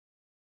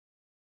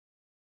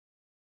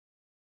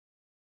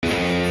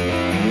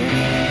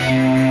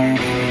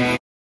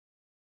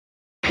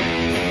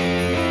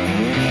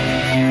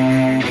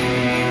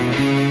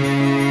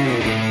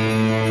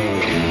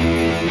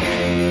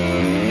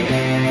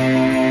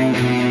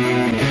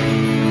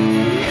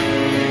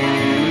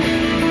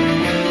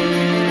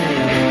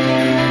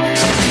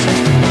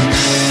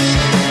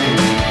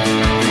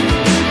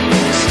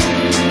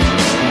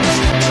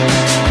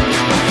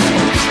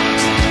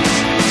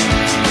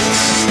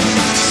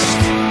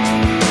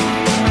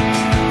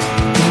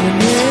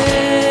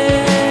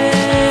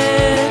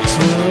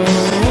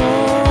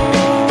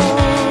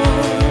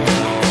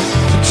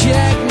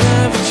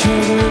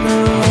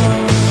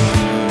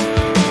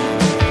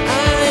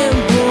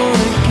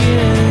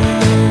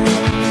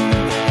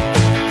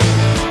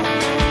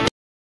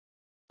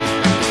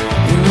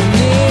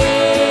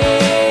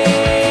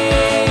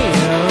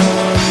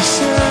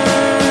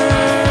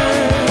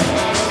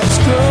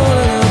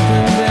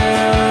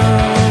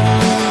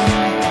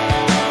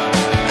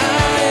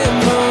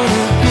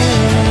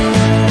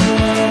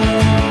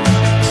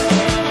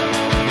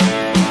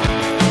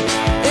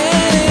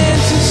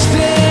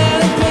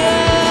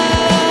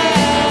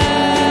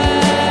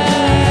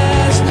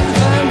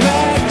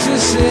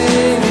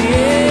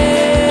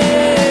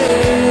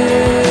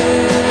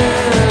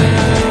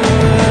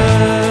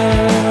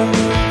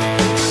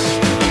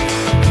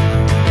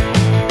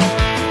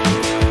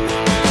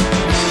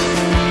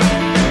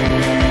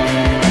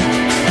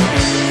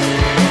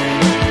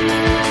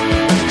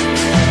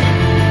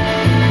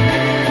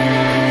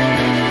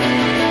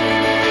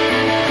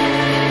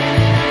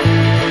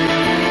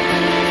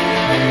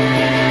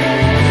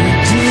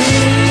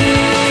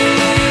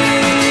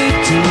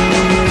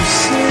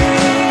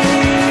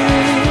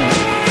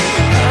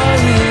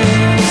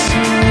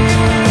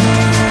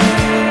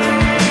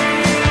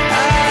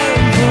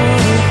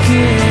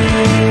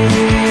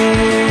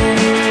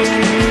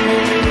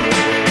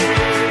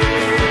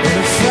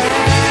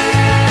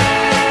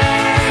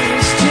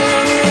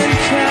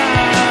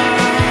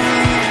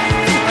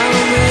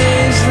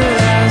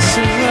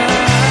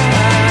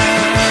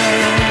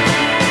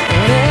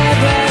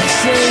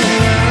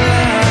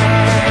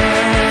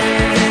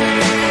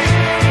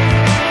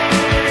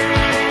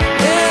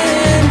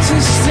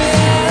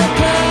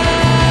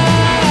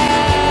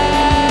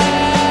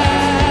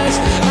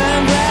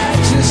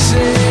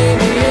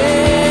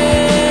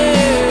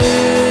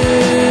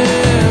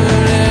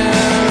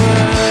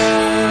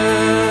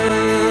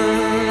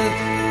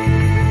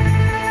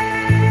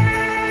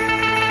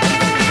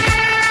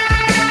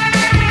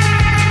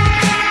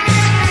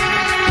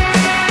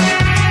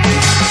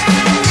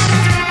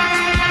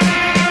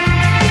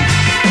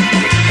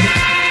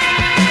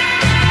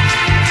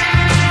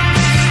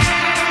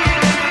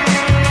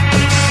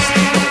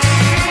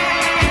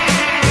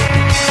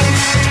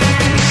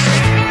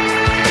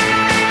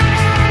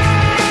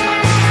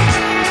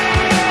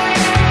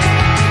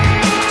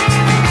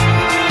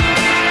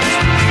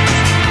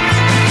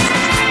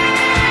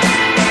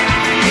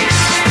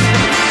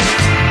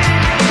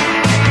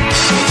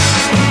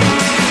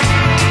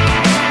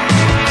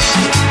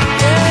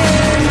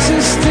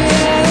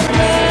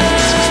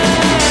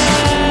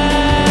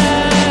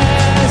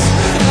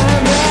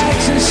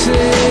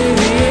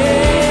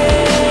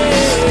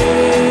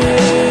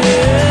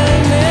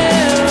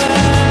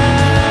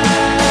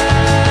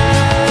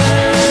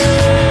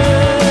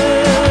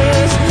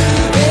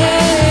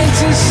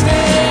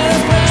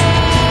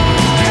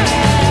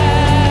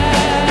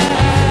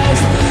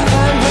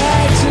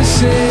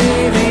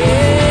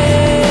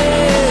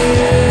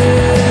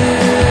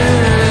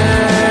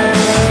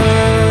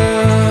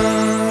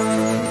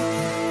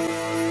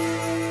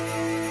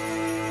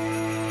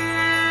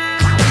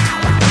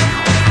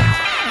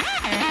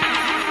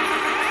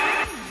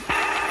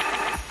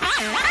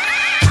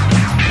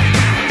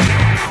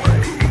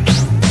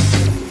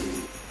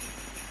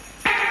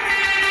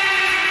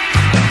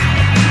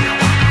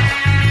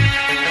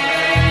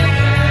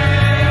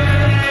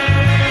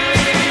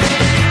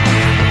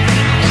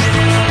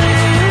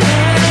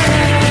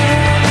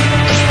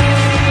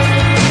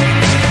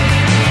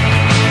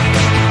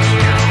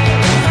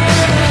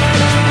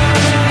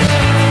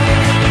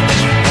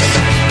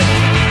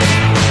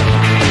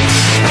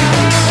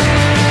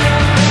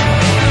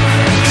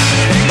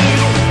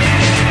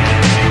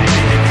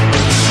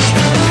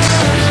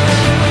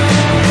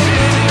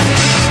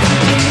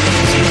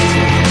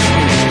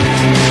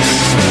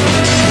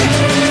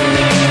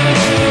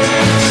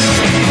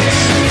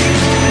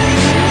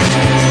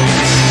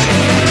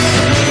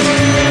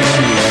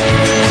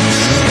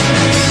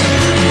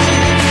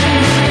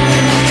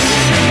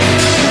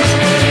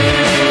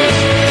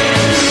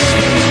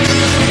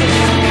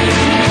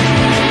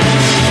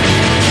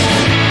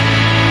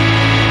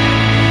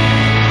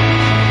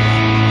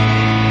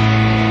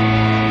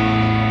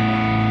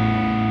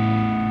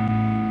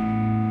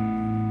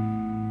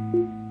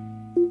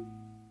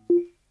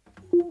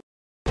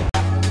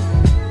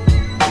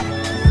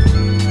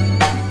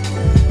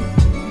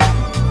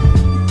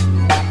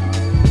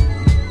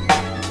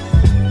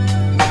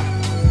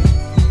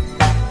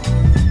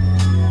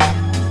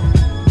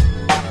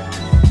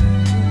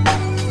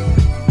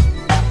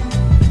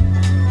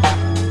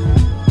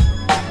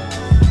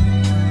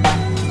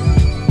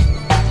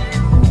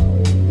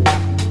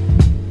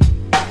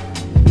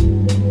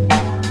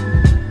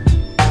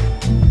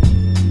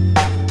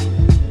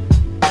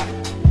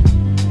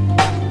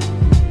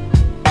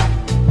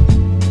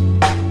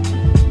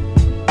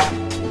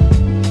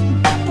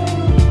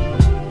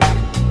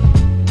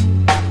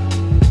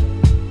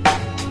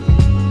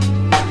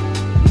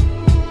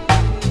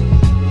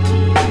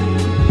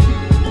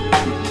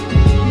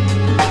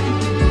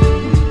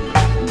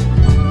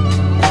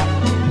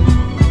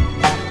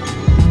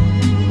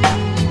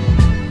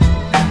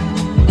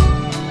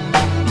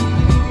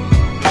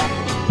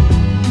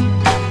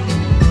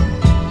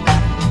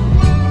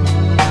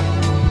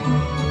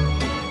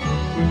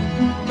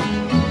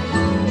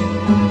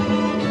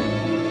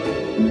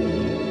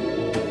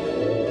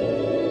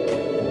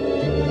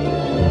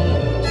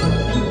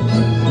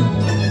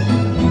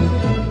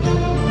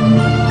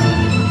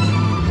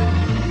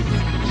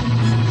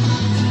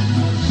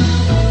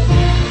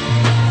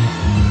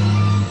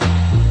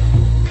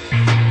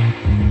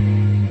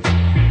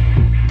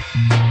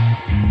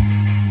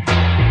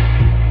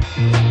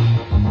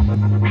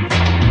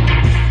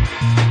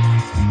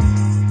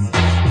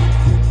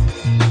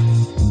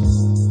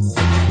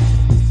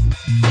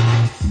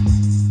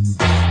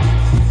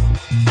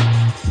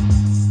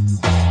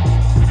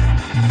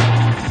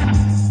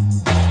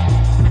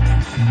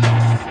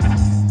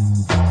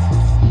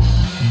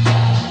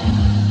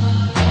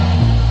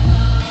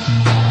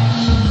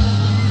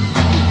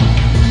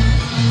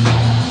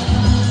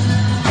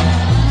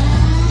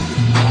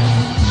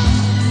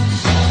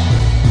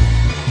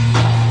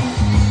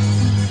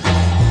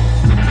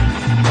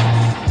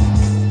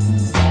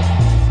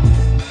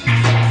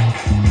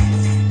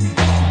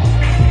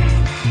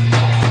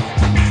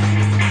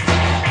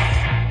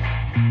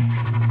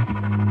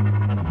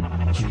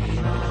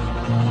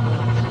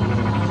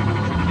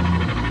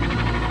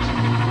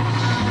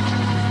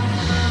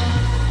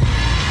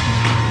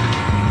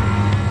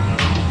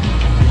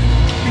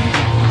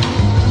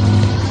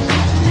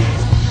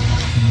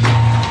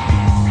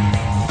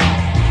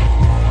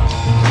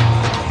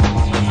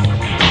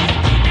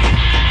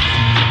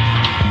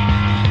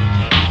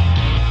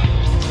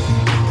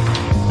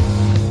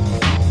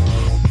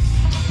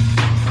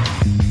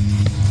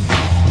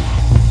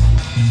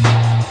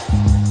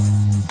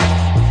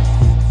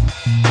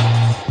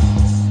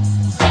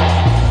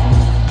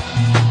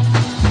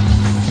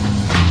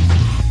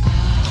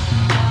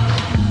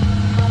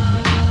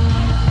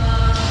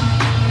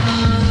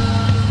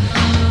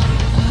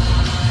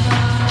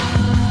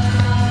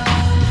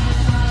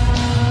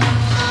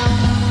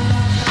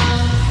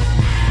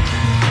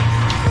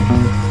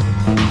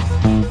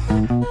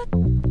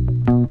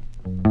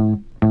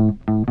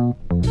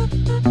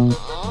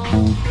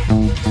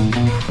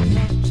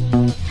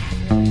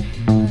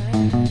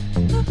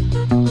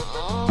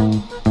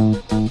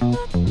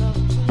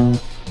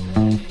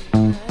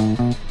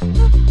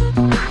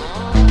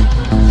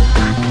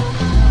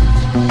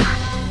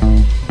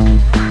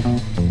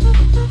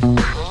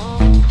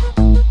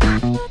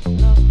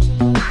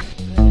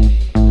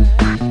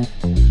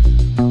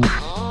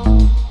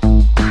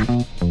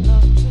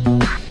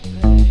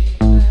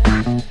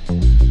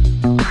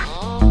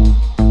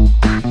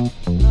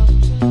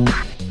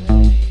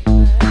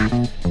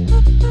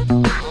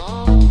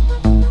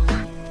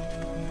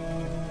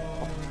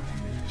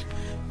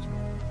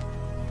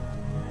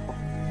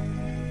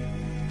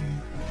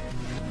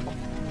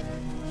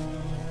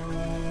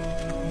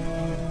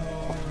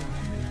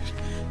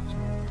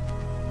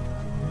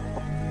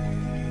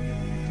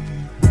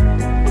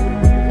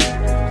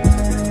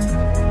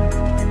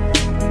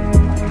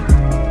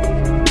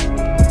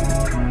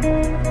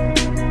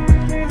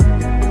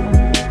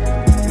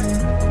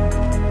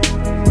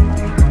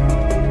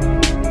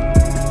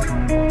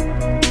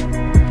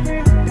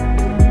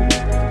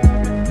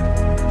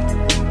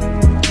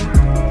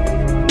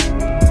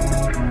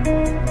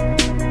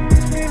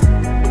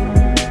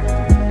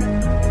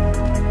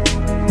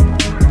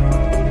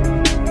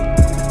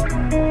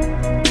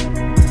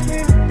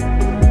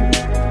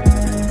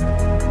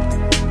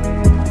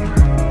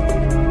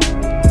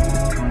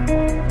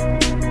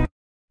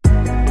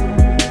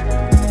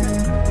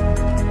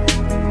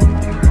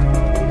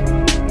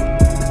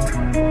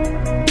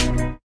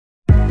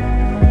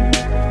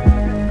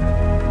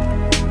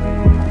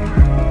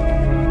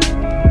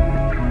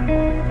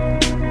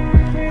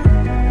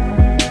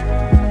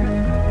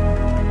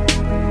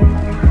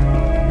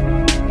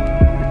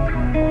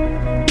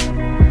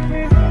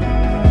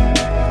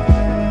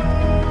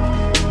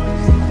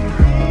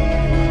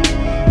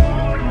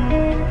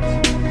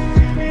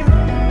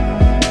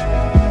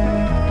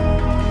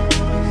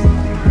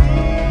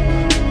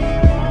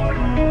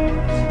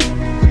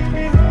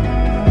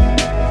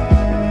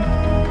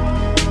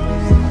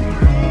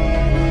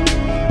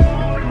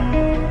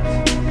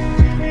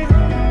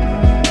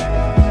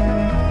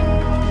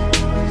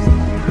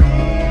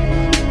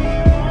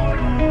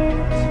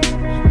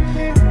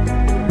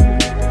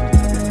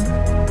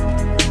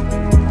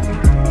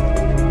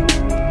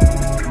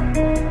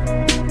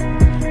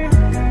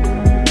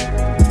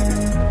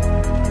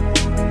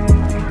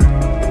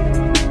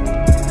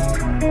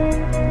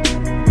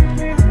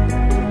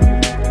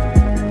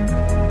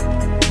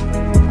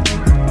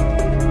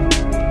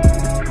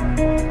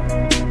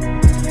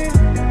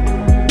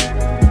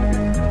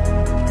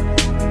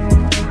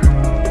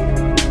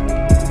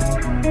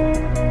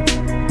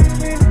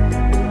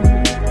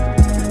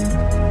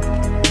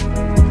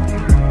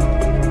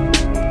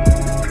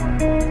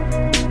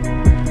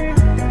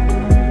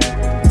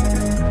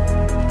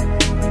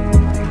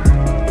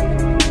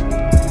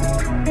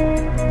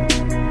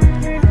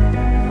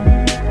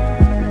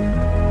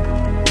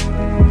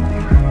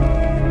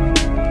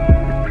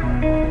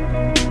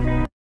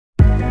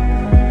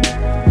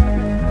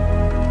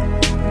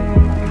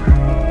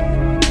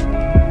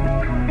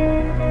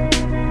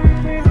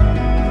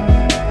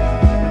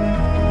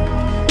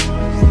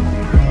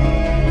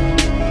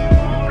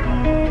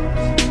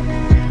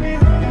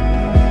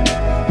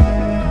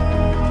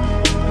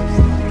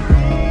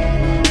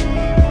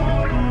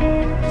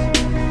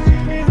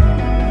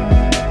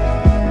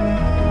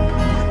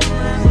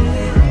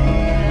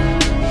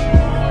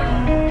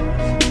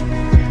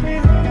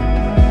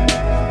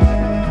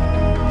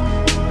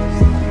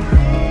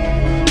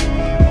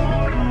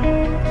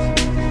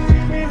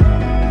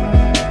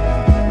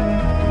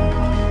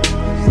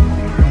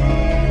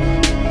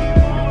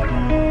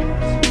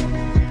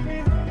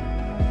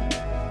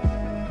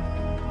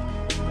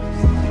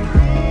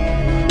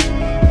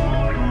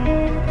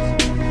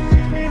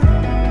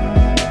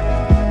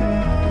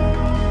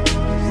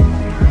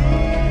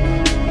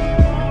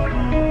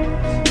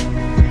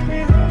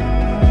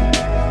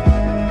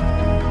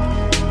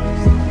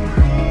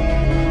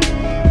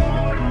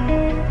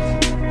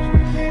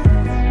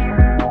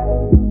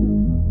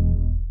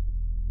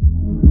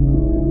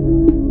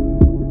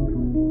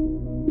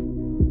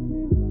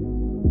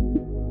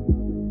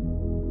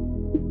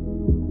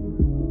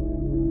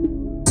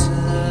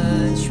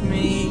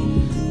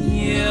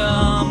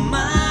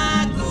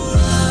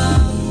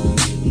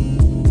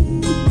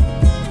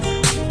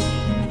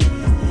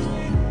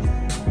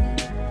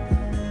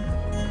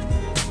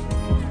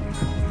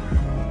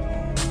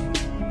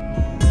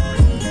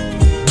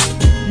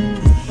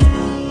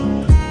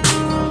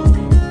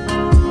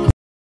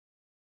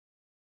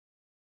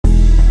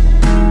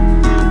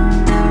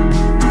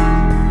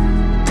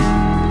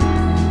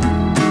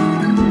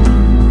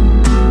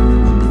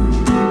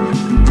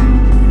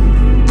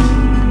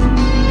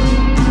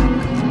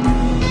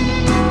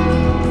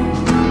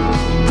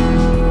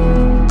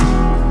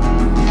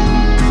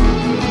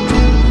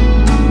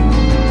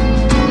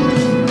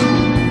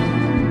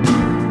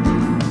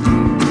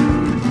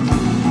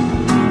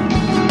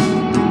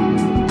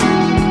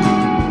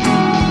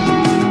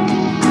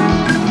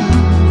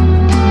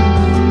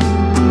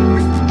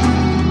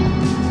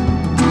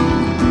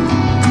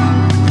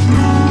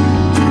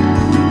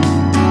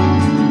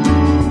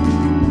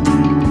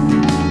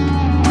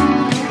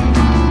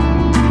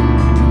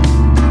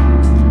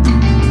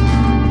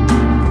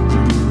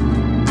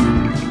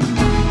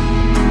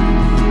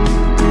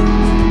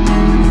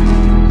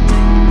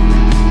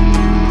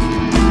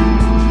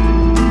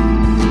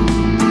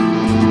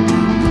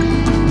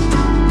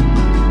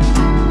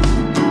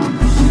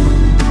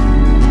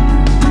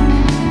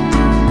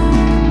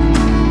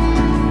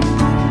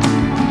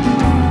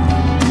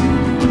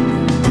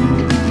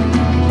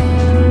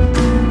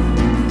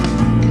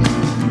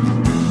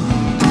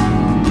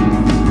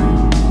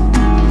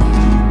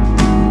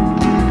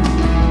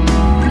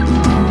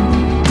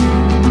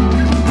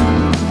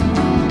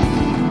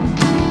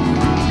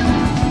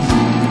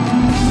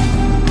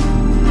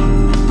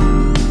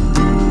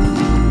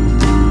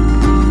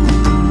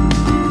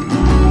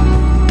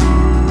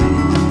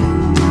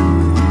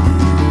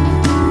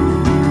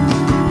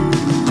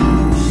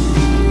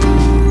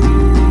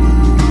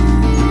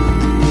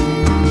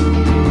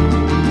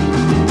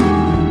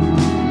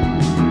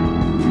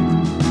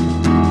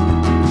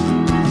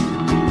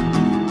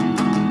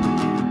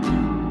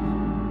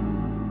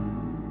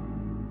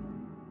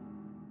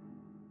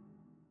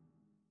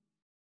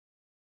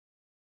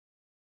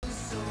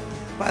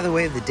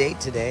 way, the date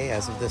today,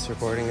 as of this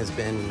recording, has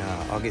been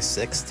August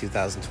 6th,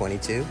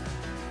 2022.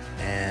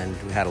 And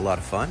we had a lot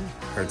of fun.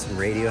 Heard some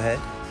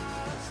Radiohead.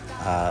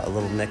 A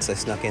little mix I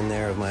snuck in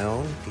there of my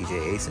own,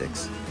 DJ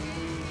A6.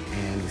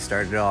 And we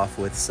started off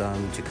with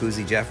some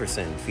Jacuzzi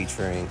Jefferson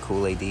featuring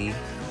Kool AD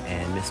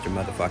and Mr.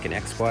 Motherfucking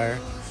Esquire.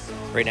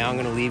 Right now I'm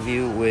going to leave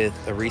you with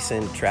a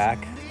recent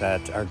track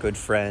that our good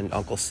friend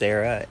Uncle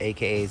Sarah,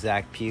 aka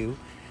Zach Pugh,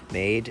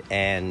 made.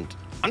 And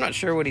I'm not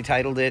sure what he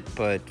titled it,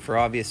 but for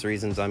obvious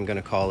reasons I'm going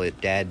to call it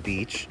Dad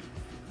Beach.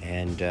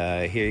 And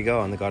here you go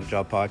on the Got a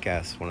Job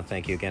podcast. I want to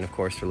thank you again, of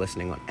course, for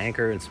listening on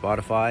Anchor and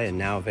Spotify, and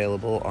now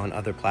available on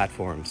other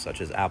platforms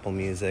such as Apple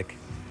Music,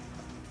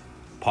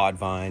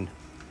 Podvine,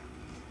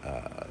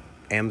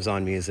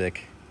 Amazon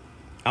Music.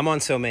 I'm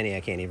on so many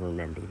I can't even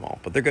remember them all,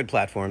 but they're good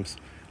platforms.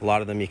 A lot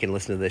of them you can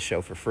listen to this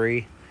show for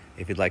free.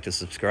 If you'd like to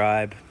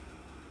subscribe,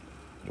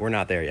 we're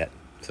not there yet,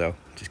 so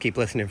just keep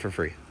listening for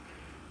free.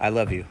 I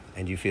love you,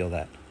 and you feel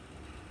that.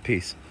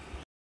 Peace.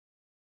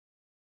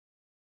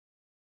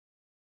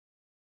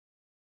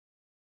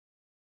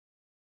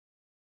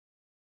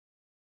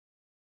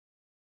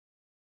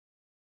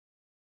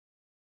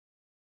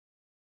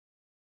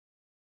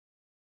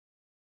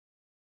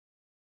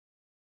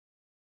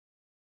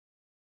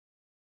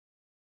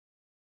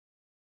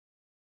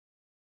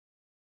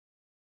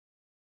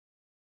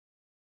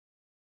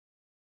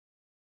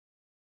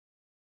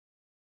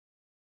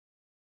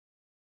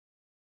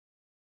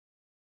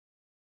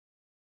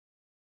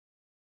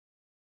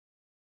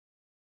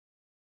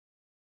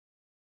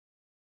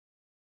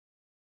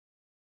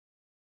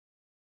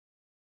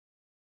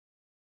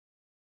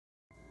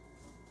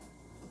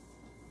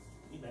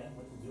 Man,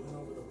 what you doing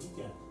over the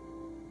weekend?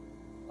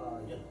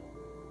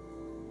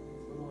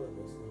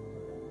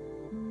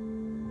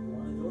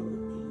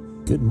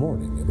 Good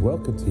morning and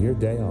welcome to your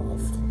day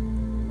off.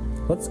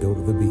 Let's go to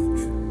the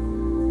beach.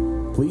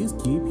 Please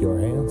keep your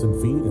hands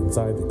and feet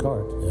inside the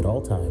cart at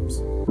all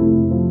times.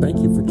 Thank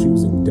you for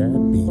choosing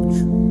Dad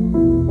Beach.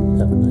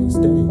 Have a nice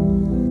day.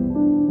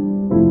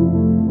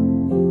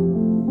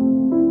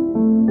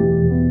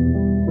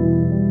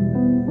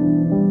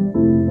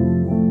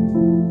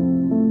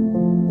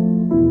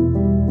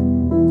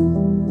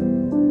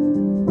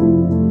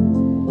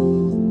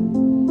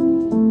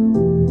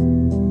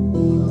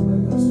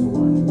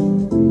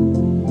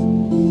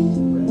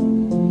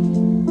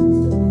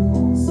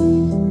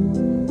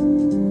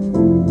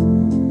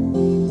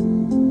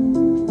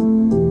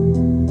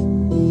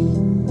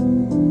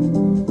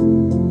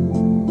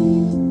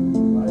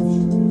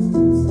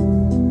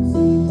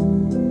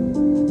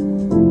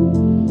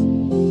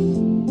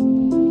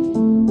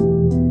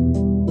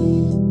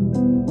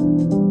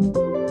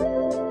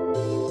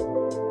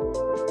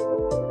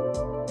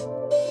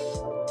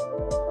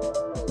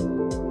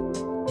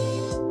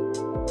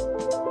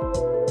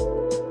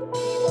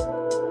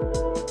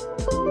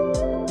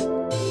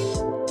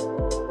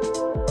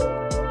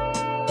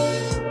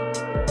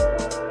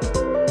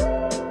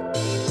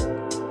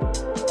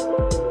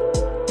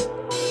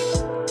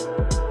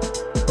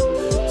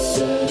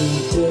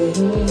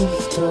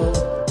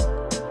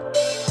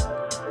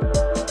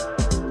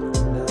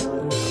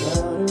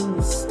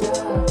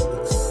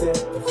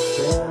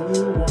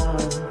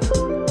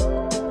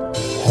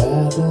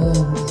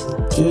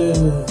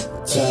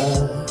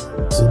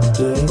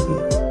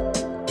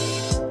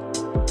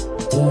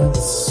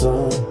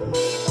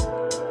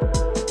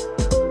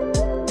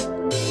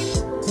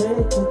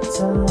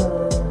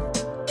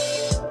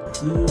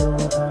 Yeah.